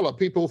 And a lot of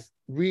people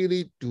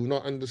really do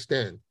not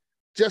understand.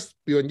 Just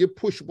when you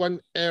push one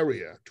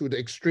area to the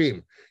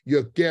extreme,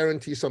 you're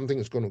guaranteed something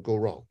is going to go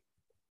wrong.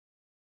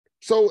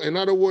 So in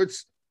other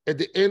words, at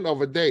the end of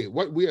the day,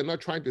 what we are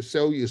not trying to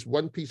sell you is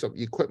one piece of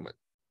equipment.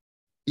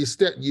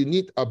 Instead, you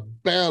need a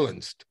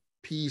balanced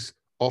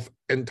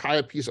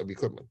entire piece of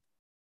equipment.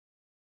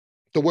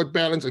 The word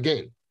balance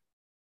again,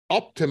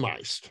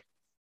 optimized.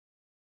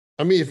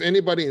 I mean, if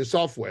anybody in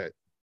software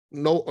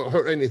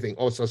heard anything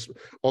or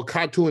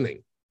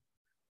cartooning,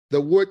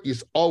 the word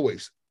is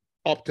always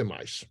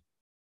optimized.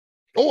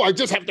 Oh, I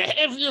just have the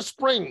heaviest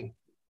spring.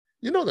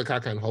 You know the car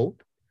can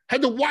hold.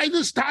 Had the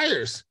widest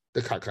tires,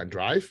 the car can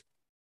drive.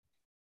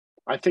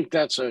 I think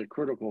that's a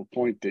critical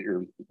point that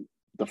you're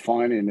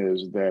defining,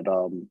 is that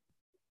a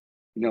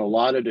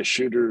lot of the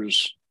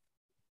shooters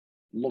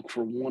look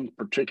for one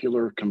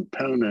particular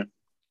component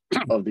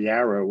of the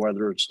arrow,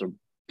 whether it's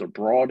the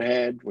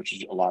broadhead, which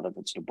is a lot of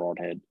it's the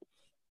broadhead,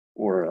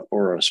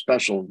 or a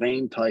special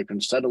vein type,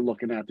 instead of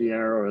looking at the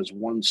arrow as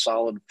one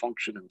solid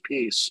functioning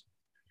piece.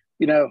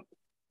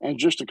 And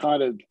just to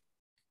kind of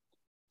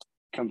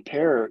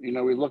compare,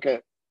 we look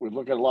at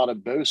a lot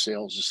of bow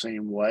sales the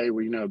same way,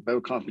 where, a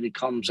bow company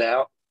comes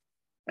out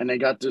and they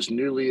got this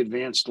newly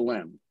advanced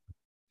limb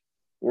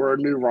or a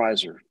new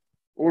riser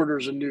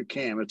orders a new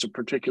cam. It's a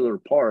particular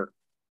part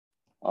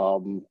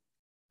of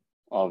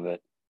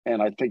it.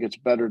 And I think it's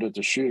better that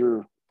the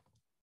shooter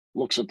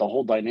looks at the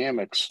whole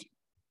dynamics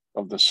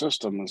of the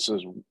system and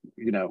says,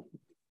 you know,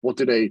 what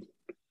do they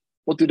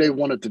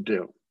want it to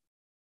do?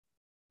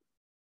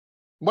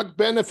 What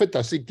benefit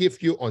does it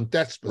give you on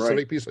that specific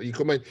Right. piece of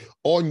equipment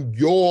on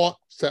your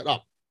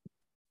setup?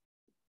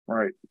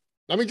 Right.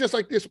 I mean, just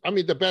like this, I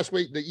mean,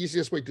 the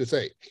easiest way to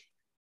say,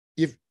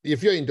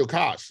 if you're into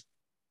cars,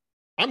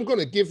 I'm going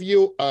to give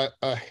you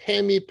a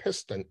Hemi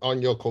piston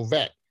on your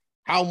Corvette.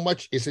 How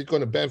much is it going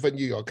to benefit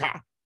you, your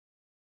car?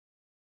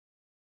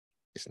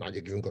 It's not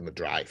even going to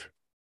drive.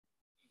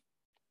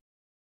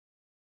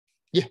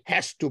 It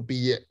has to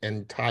be an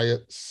entire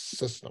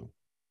system.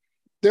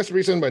 That's the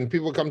reason when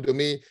people come to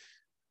me,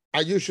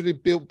 I usually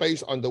build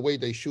based on the way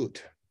they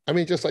shoot. I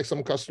mean, just like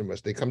some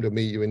customers, they come to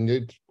me,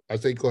 I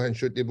say, go ahead and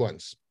shoot it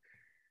once.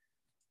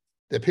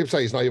 The pip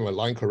sight is not even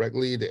aligned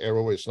correctly. The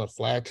arrow is not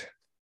flat.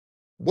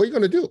 What are you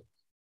going to do?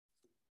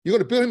 You're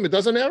going to build him a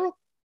dozen arrow?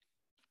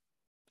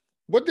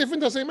 What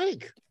difference does it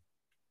make?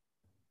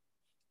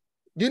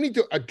 You need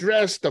to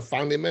address the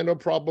fundamental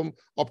problem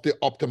of the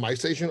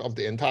optimization of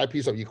the entire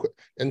piece of equipment,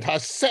 entire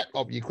set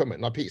of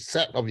equipment, not piece,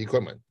 set of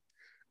equipment.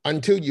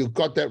 Until you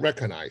got that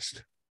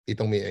recognized, it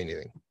don't mean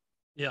anything.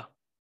 Yeah.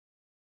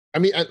 I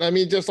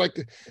mean, just like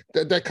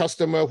that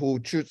customer who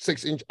shoots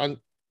 6 inch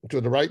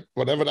to the right,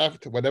 whatever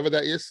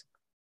that is.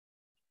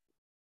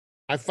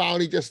 I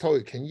finally just told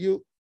you, can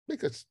you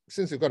make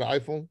since you got an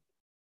iPhone,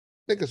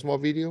 make a small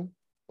video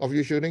of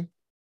you shooting?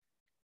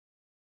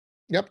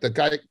 Yep, the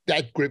guy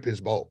that grip his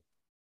bow.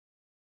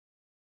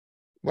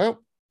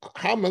 Well,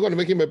 how am I going to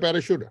make him a better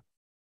shooter?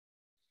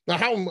 Now,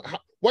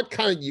 what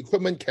kind of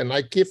equipment can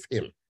I give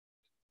him?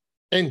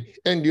 And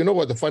you know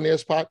what the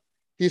funniest part?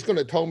 He's going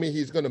to tell me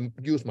he's going to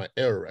use my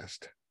arrow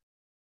rest.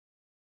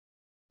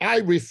 I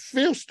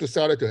refuse to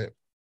sell it to him.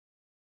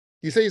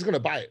 He says he's going to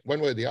buy it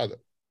one way or the other.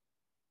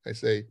 I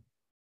say,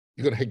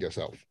 you're going to hate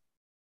yourself.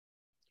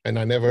 And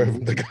I never heard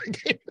from the guy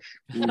again.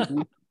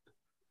 Mm-hmm.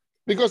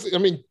 Because, I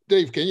mean,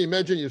 Dave, can you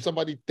imagine if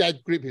somebody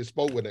that grip his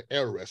bow with an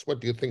arrow rest? What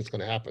do you think is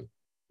going to happen?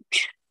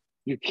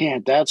 You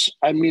can't. The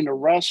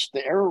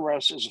arrow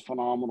rest is a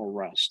phenomenal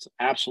rest.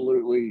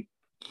 Absolutely.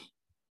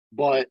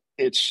 But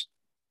it's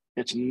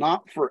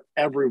not for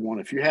everyone.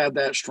 If you have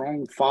that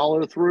strong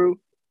follow through,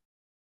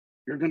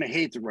 you're going to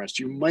hate the rest.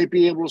 You might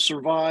be able to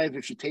survive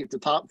if you take the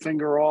top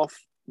finger off,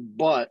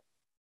 but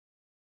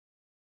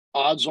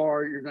odds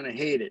are you're going to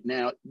hate it.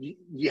 Now,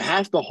 you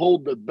have to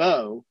hold the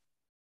bow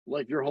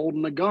like you're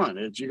holding a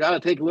gun. You got to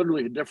take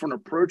literally a different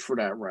approach for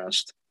that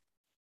rest.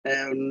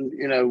 And,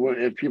 you know,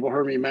 if people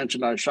heard me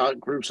mention I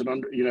shot groups at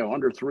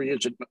under 3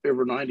 inch at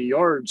over 90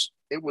 yards,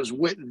 it was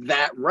with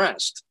that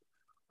rest.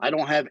 I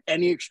don't have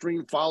any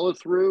extreme follow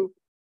through.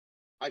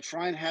 I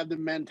try and have the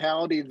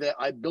mentality that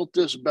I built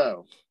this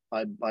bow.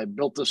 I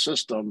built the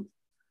system.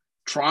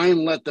 Try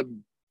and let the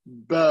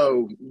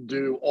bow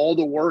do all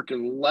the work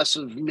and less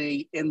of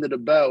me into the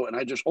bow, and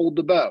I just hold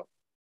the bow.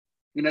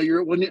 You know,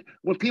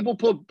 when people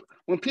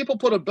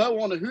put a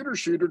bow on a hooter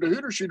shooter, the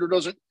hooter shooter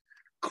doesn't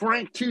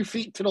crank 2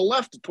 feet to the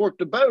left to torque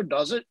the bow,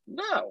 does it?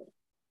 No.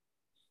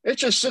 It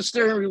just sits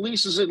there and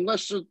releases it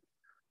unless it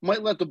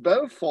might let the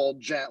bow fall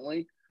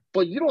gently.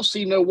 But you don't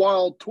see no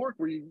wild torque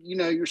where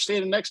you're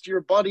standing next to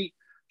your buddy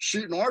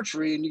shooting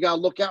archery and you got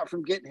to look out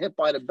from getting hit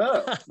by the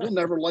bow. You'll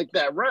never like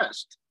that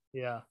rest.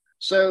 Yeah.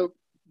 So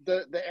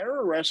the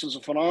arrow rest is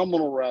a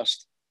phenomenal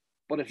rest,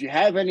 but if you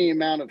have any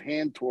amount of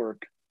hand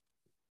torque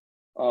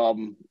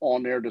on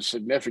there that's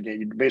significant,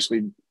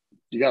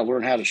 you got to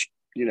learn how to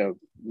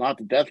not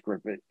to death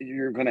grip it.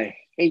 You're going to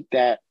hate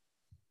that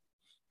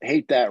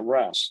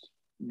rest.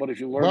 But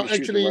if you learn to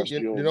shoot the rest,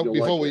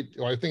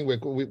 I think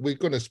we're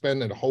going to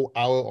spend a whole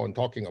hour on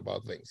talking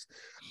about things.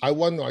 I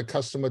want my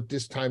customer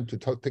this time to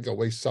take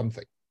away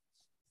something.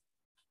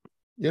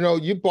 You know,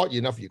 you bought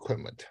enough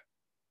equipment.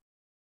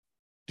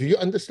 Do you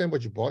understand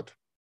what you bought?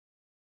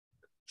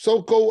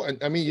 So go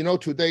and, I mean, you know,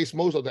 today's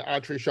most of the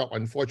archery shop,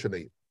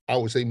 unfortunately, I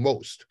would say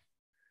most,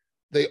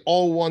 they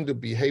all want to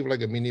behave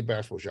like a mini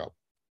basketball shop.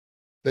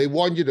 They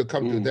want you to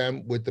come to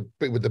them with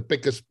the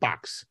biggest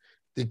box.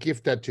 They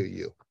give that to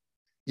you.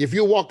 If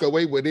you walk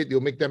away with it,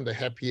 you'll make them the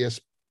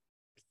happiest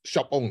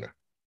shop owner.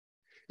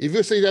 If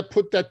you say that,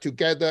 put that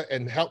together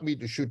and help me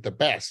to shoot the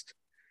best,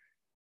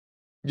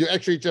 you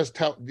actually just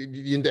tell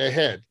in their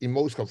head, in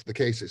most of the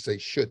cases, say,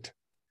 shit,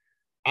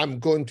 I'm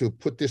going to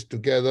put this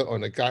together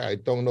on a guy I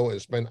don't know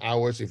and spend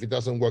hours. If it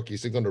doesn't work,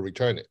 he's going to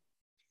return it.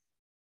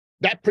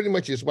 That pretty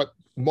much is what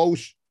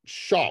most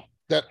shop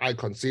that I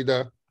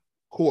consider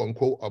quote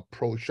unquote a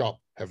pro shop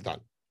have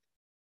done.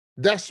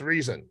 That's the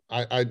reason.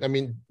 I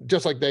mean,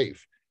 just like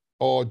Dave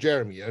or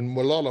Jeremy and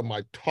a lot of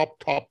my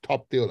top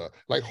dealer,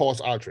 like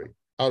Horse Archery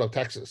out of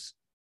Texas,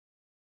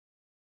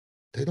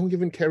 they don't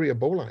even carry a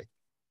bowline.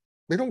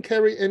 They don't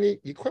carry any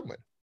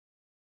equipment.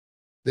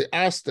 They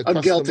ask the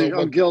customer.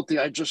 I'm guilty.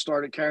 I just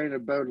started carrying a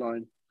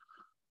bowline.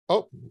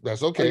 Oh,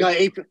 that's okay.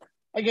 I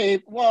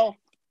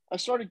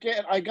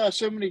got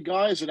so many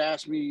guys that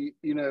ask me,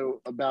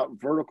 about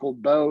vertical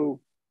bow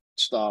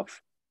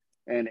stuff,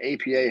 and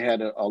APA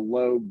had a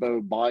low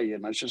bow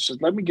buy-in. I just said,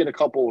 let me get a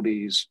couple of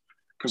these,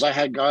 because I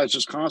had guys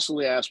just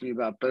constantly ask me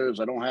about bows.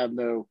 I don't have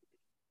no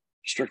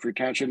strict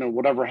retention and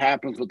whatever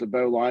happens with the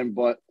bow line.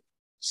 But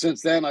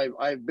since then,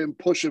 I've been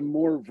pushing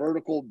more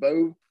vertical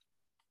bow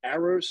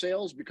arrow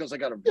sales because I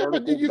got a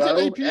vertical you bow,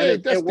 got APA,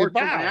 and that's it worked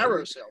for the my bow.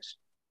 arrow sales.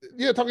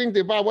 You're talking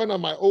about one of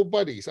my old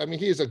buddies. I mean,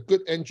 he is a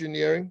good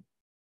engineering.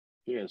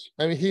 He is.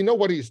 I mean, he know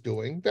what he's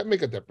doing. That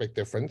make a big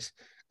difference.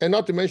 And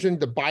not to mention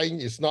the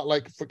buying is not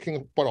like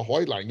freaking for a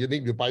Hoy line. You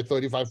need to buy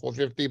 35 or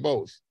 50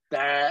 bows.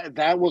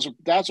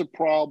 That's a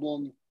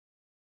problem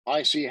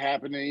I see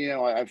happening. You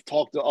know, I've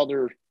talked to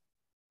other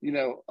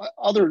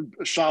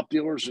shop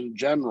dealers in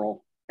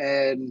general,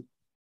 and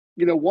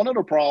you know, one of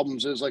the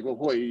problems is like, well,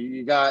 boy,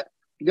 you got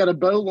a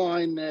bow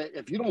line that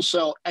if you don't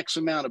sell X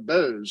amount of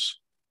bows,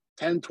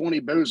 10, 20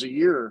 bows a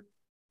year,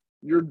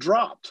 you're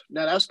dropped.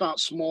 Now that's not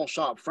small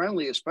shop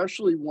friendly,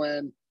 especially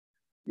when,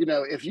 you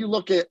know, if you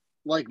look at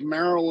like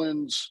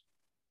Maryland's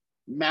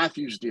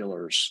Matthews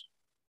dealers,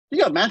 you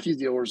got Matthews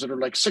dealers that are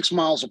like 6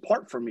 miles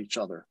apart from each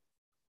other.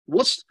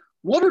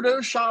 What are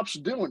those shops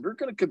doing? They're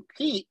going to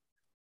compete,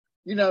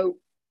 you know,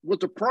 with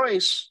the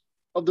price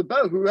of the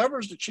bow.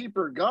 Whoever's the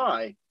cheaper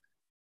guy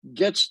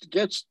gets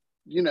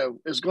you know,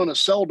 is going to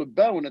sell the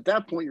bow, and at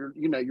that point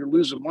you're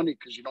losing money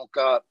because you don't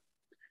got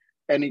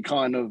any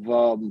kind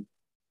of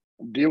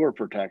dealer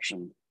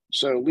protection.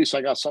 So at least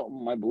I got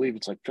something, I believe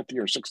it's like 50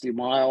 or 60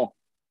 mile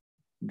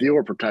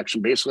dealer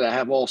protection. Basically, I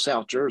have all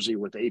South Jersey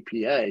with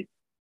APA.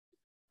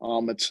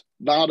 It's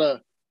not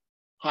a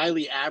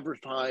highly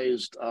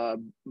advertised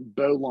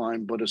bow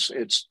line, but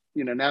it's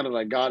you know, now that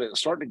I got it, it's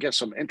starting to get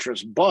some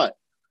interest. But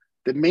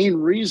the main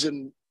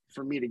reason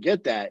for me to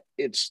get that,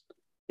 it's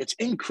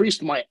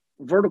increased my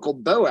vertical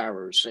bow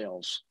arrow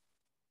sales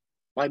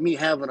by me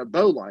having a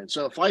bow line.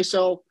 So if I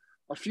sell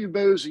a few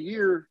bows a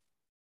year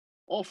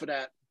off of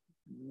that,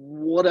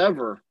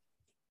 whatever,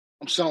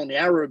 I'm selling the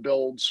arrow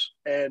builds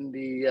and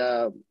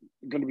the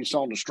going to be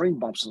selling the string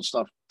bumps and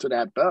stuff to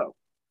that bow.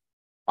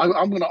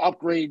 I'm going to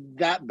upgrade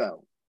that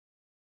bow.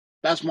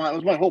 That's my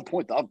whole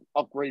point, to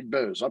upgrade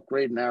bows,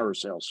 upgrade arrow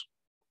sales.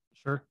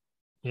 Sure.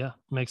 Yeah,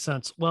 makes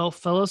sense. Well,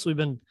 fellas, we've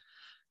been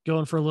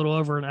going for a little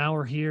over an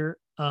hour here.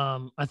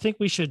 I think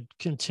we should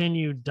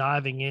continue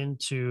diving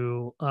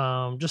into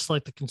just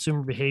like the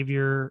consumer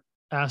behavior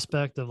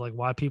aspect of like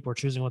why people are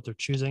choosing what they're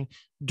choosing.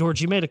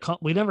 George, you made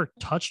we never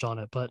touched on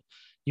it, but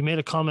you made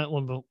a comment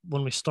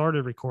when we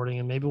started recording,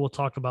 and maybe we'll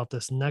talk about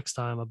this next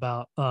time,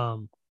 about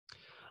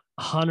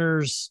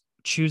hunters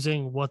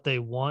choosing what they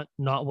want,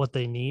 not what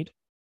they need,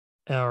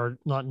 or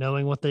not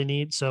knowing what they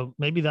need. So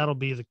maybe that'll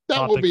be the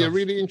that will be a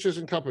really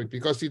interesting topic,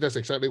 because see, that's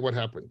exactly what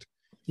happened.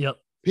 Yep.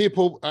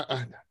 People,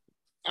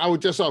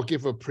 I'll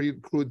give a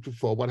pre-clue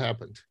for what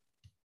happened.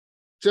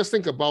 Just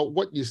think about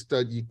what is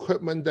the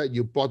equipment that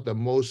you bought the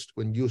most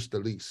when used the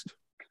least.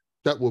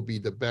 That will be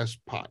the best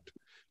part,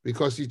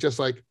 because you just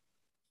like,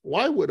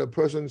 why would a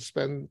person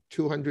spend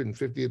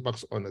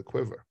 $250 on a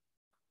quiver?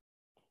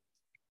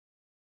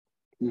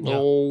 Yeah.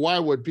 Or why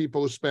would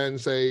people spend,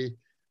 say,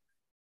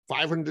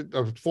 $500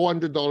 or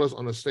 $400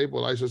 on a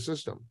stabilizer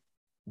system?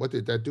 What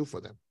did that do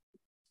for them?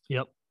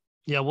 Yep.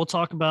 Yeah, we'll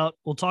talk about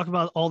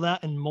all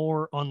that and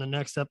more on the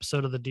next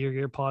episode of the Deer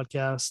Gear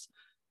podcast.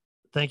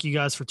 Thank you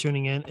guys for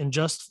tuning in. And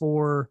just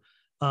for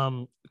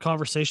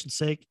conversation's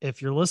sake,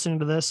 if you're listening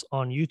to this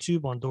on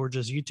YouTube, on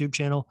Dorja's YouTube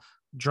channel,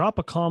 drop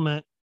a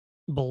comment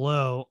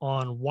below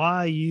on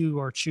why you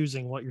are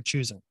choosing what you're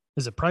choosing.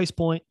 Is it price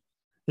point?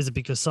 Is it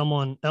because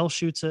someone else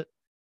shoots it?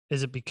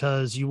 Is it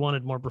because you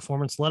wanted more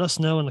performance? Let us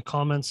know in the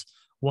comments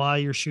why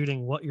you're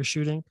shooting what you're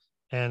shooting.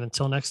 And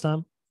until next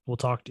time, we'll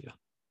talk to you.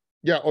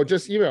 Yeah, or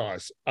just email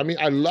us. I mean,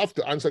 I love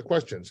to answer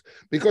questions,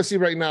 because see,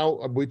 right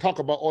now we talk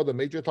about all the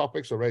major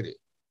topics already.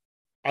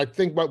 I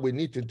think what we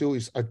need to do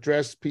is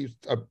address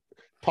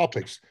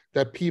topics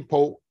that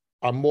people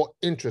are more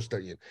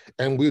interested in,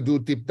 and we'll do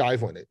deep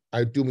dive on it.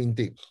 I do mean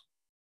deep.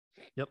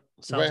 Yep.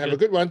 Sounds good. Have a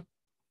good one.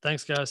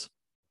 Thanks, guys.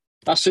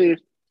 I'll see you.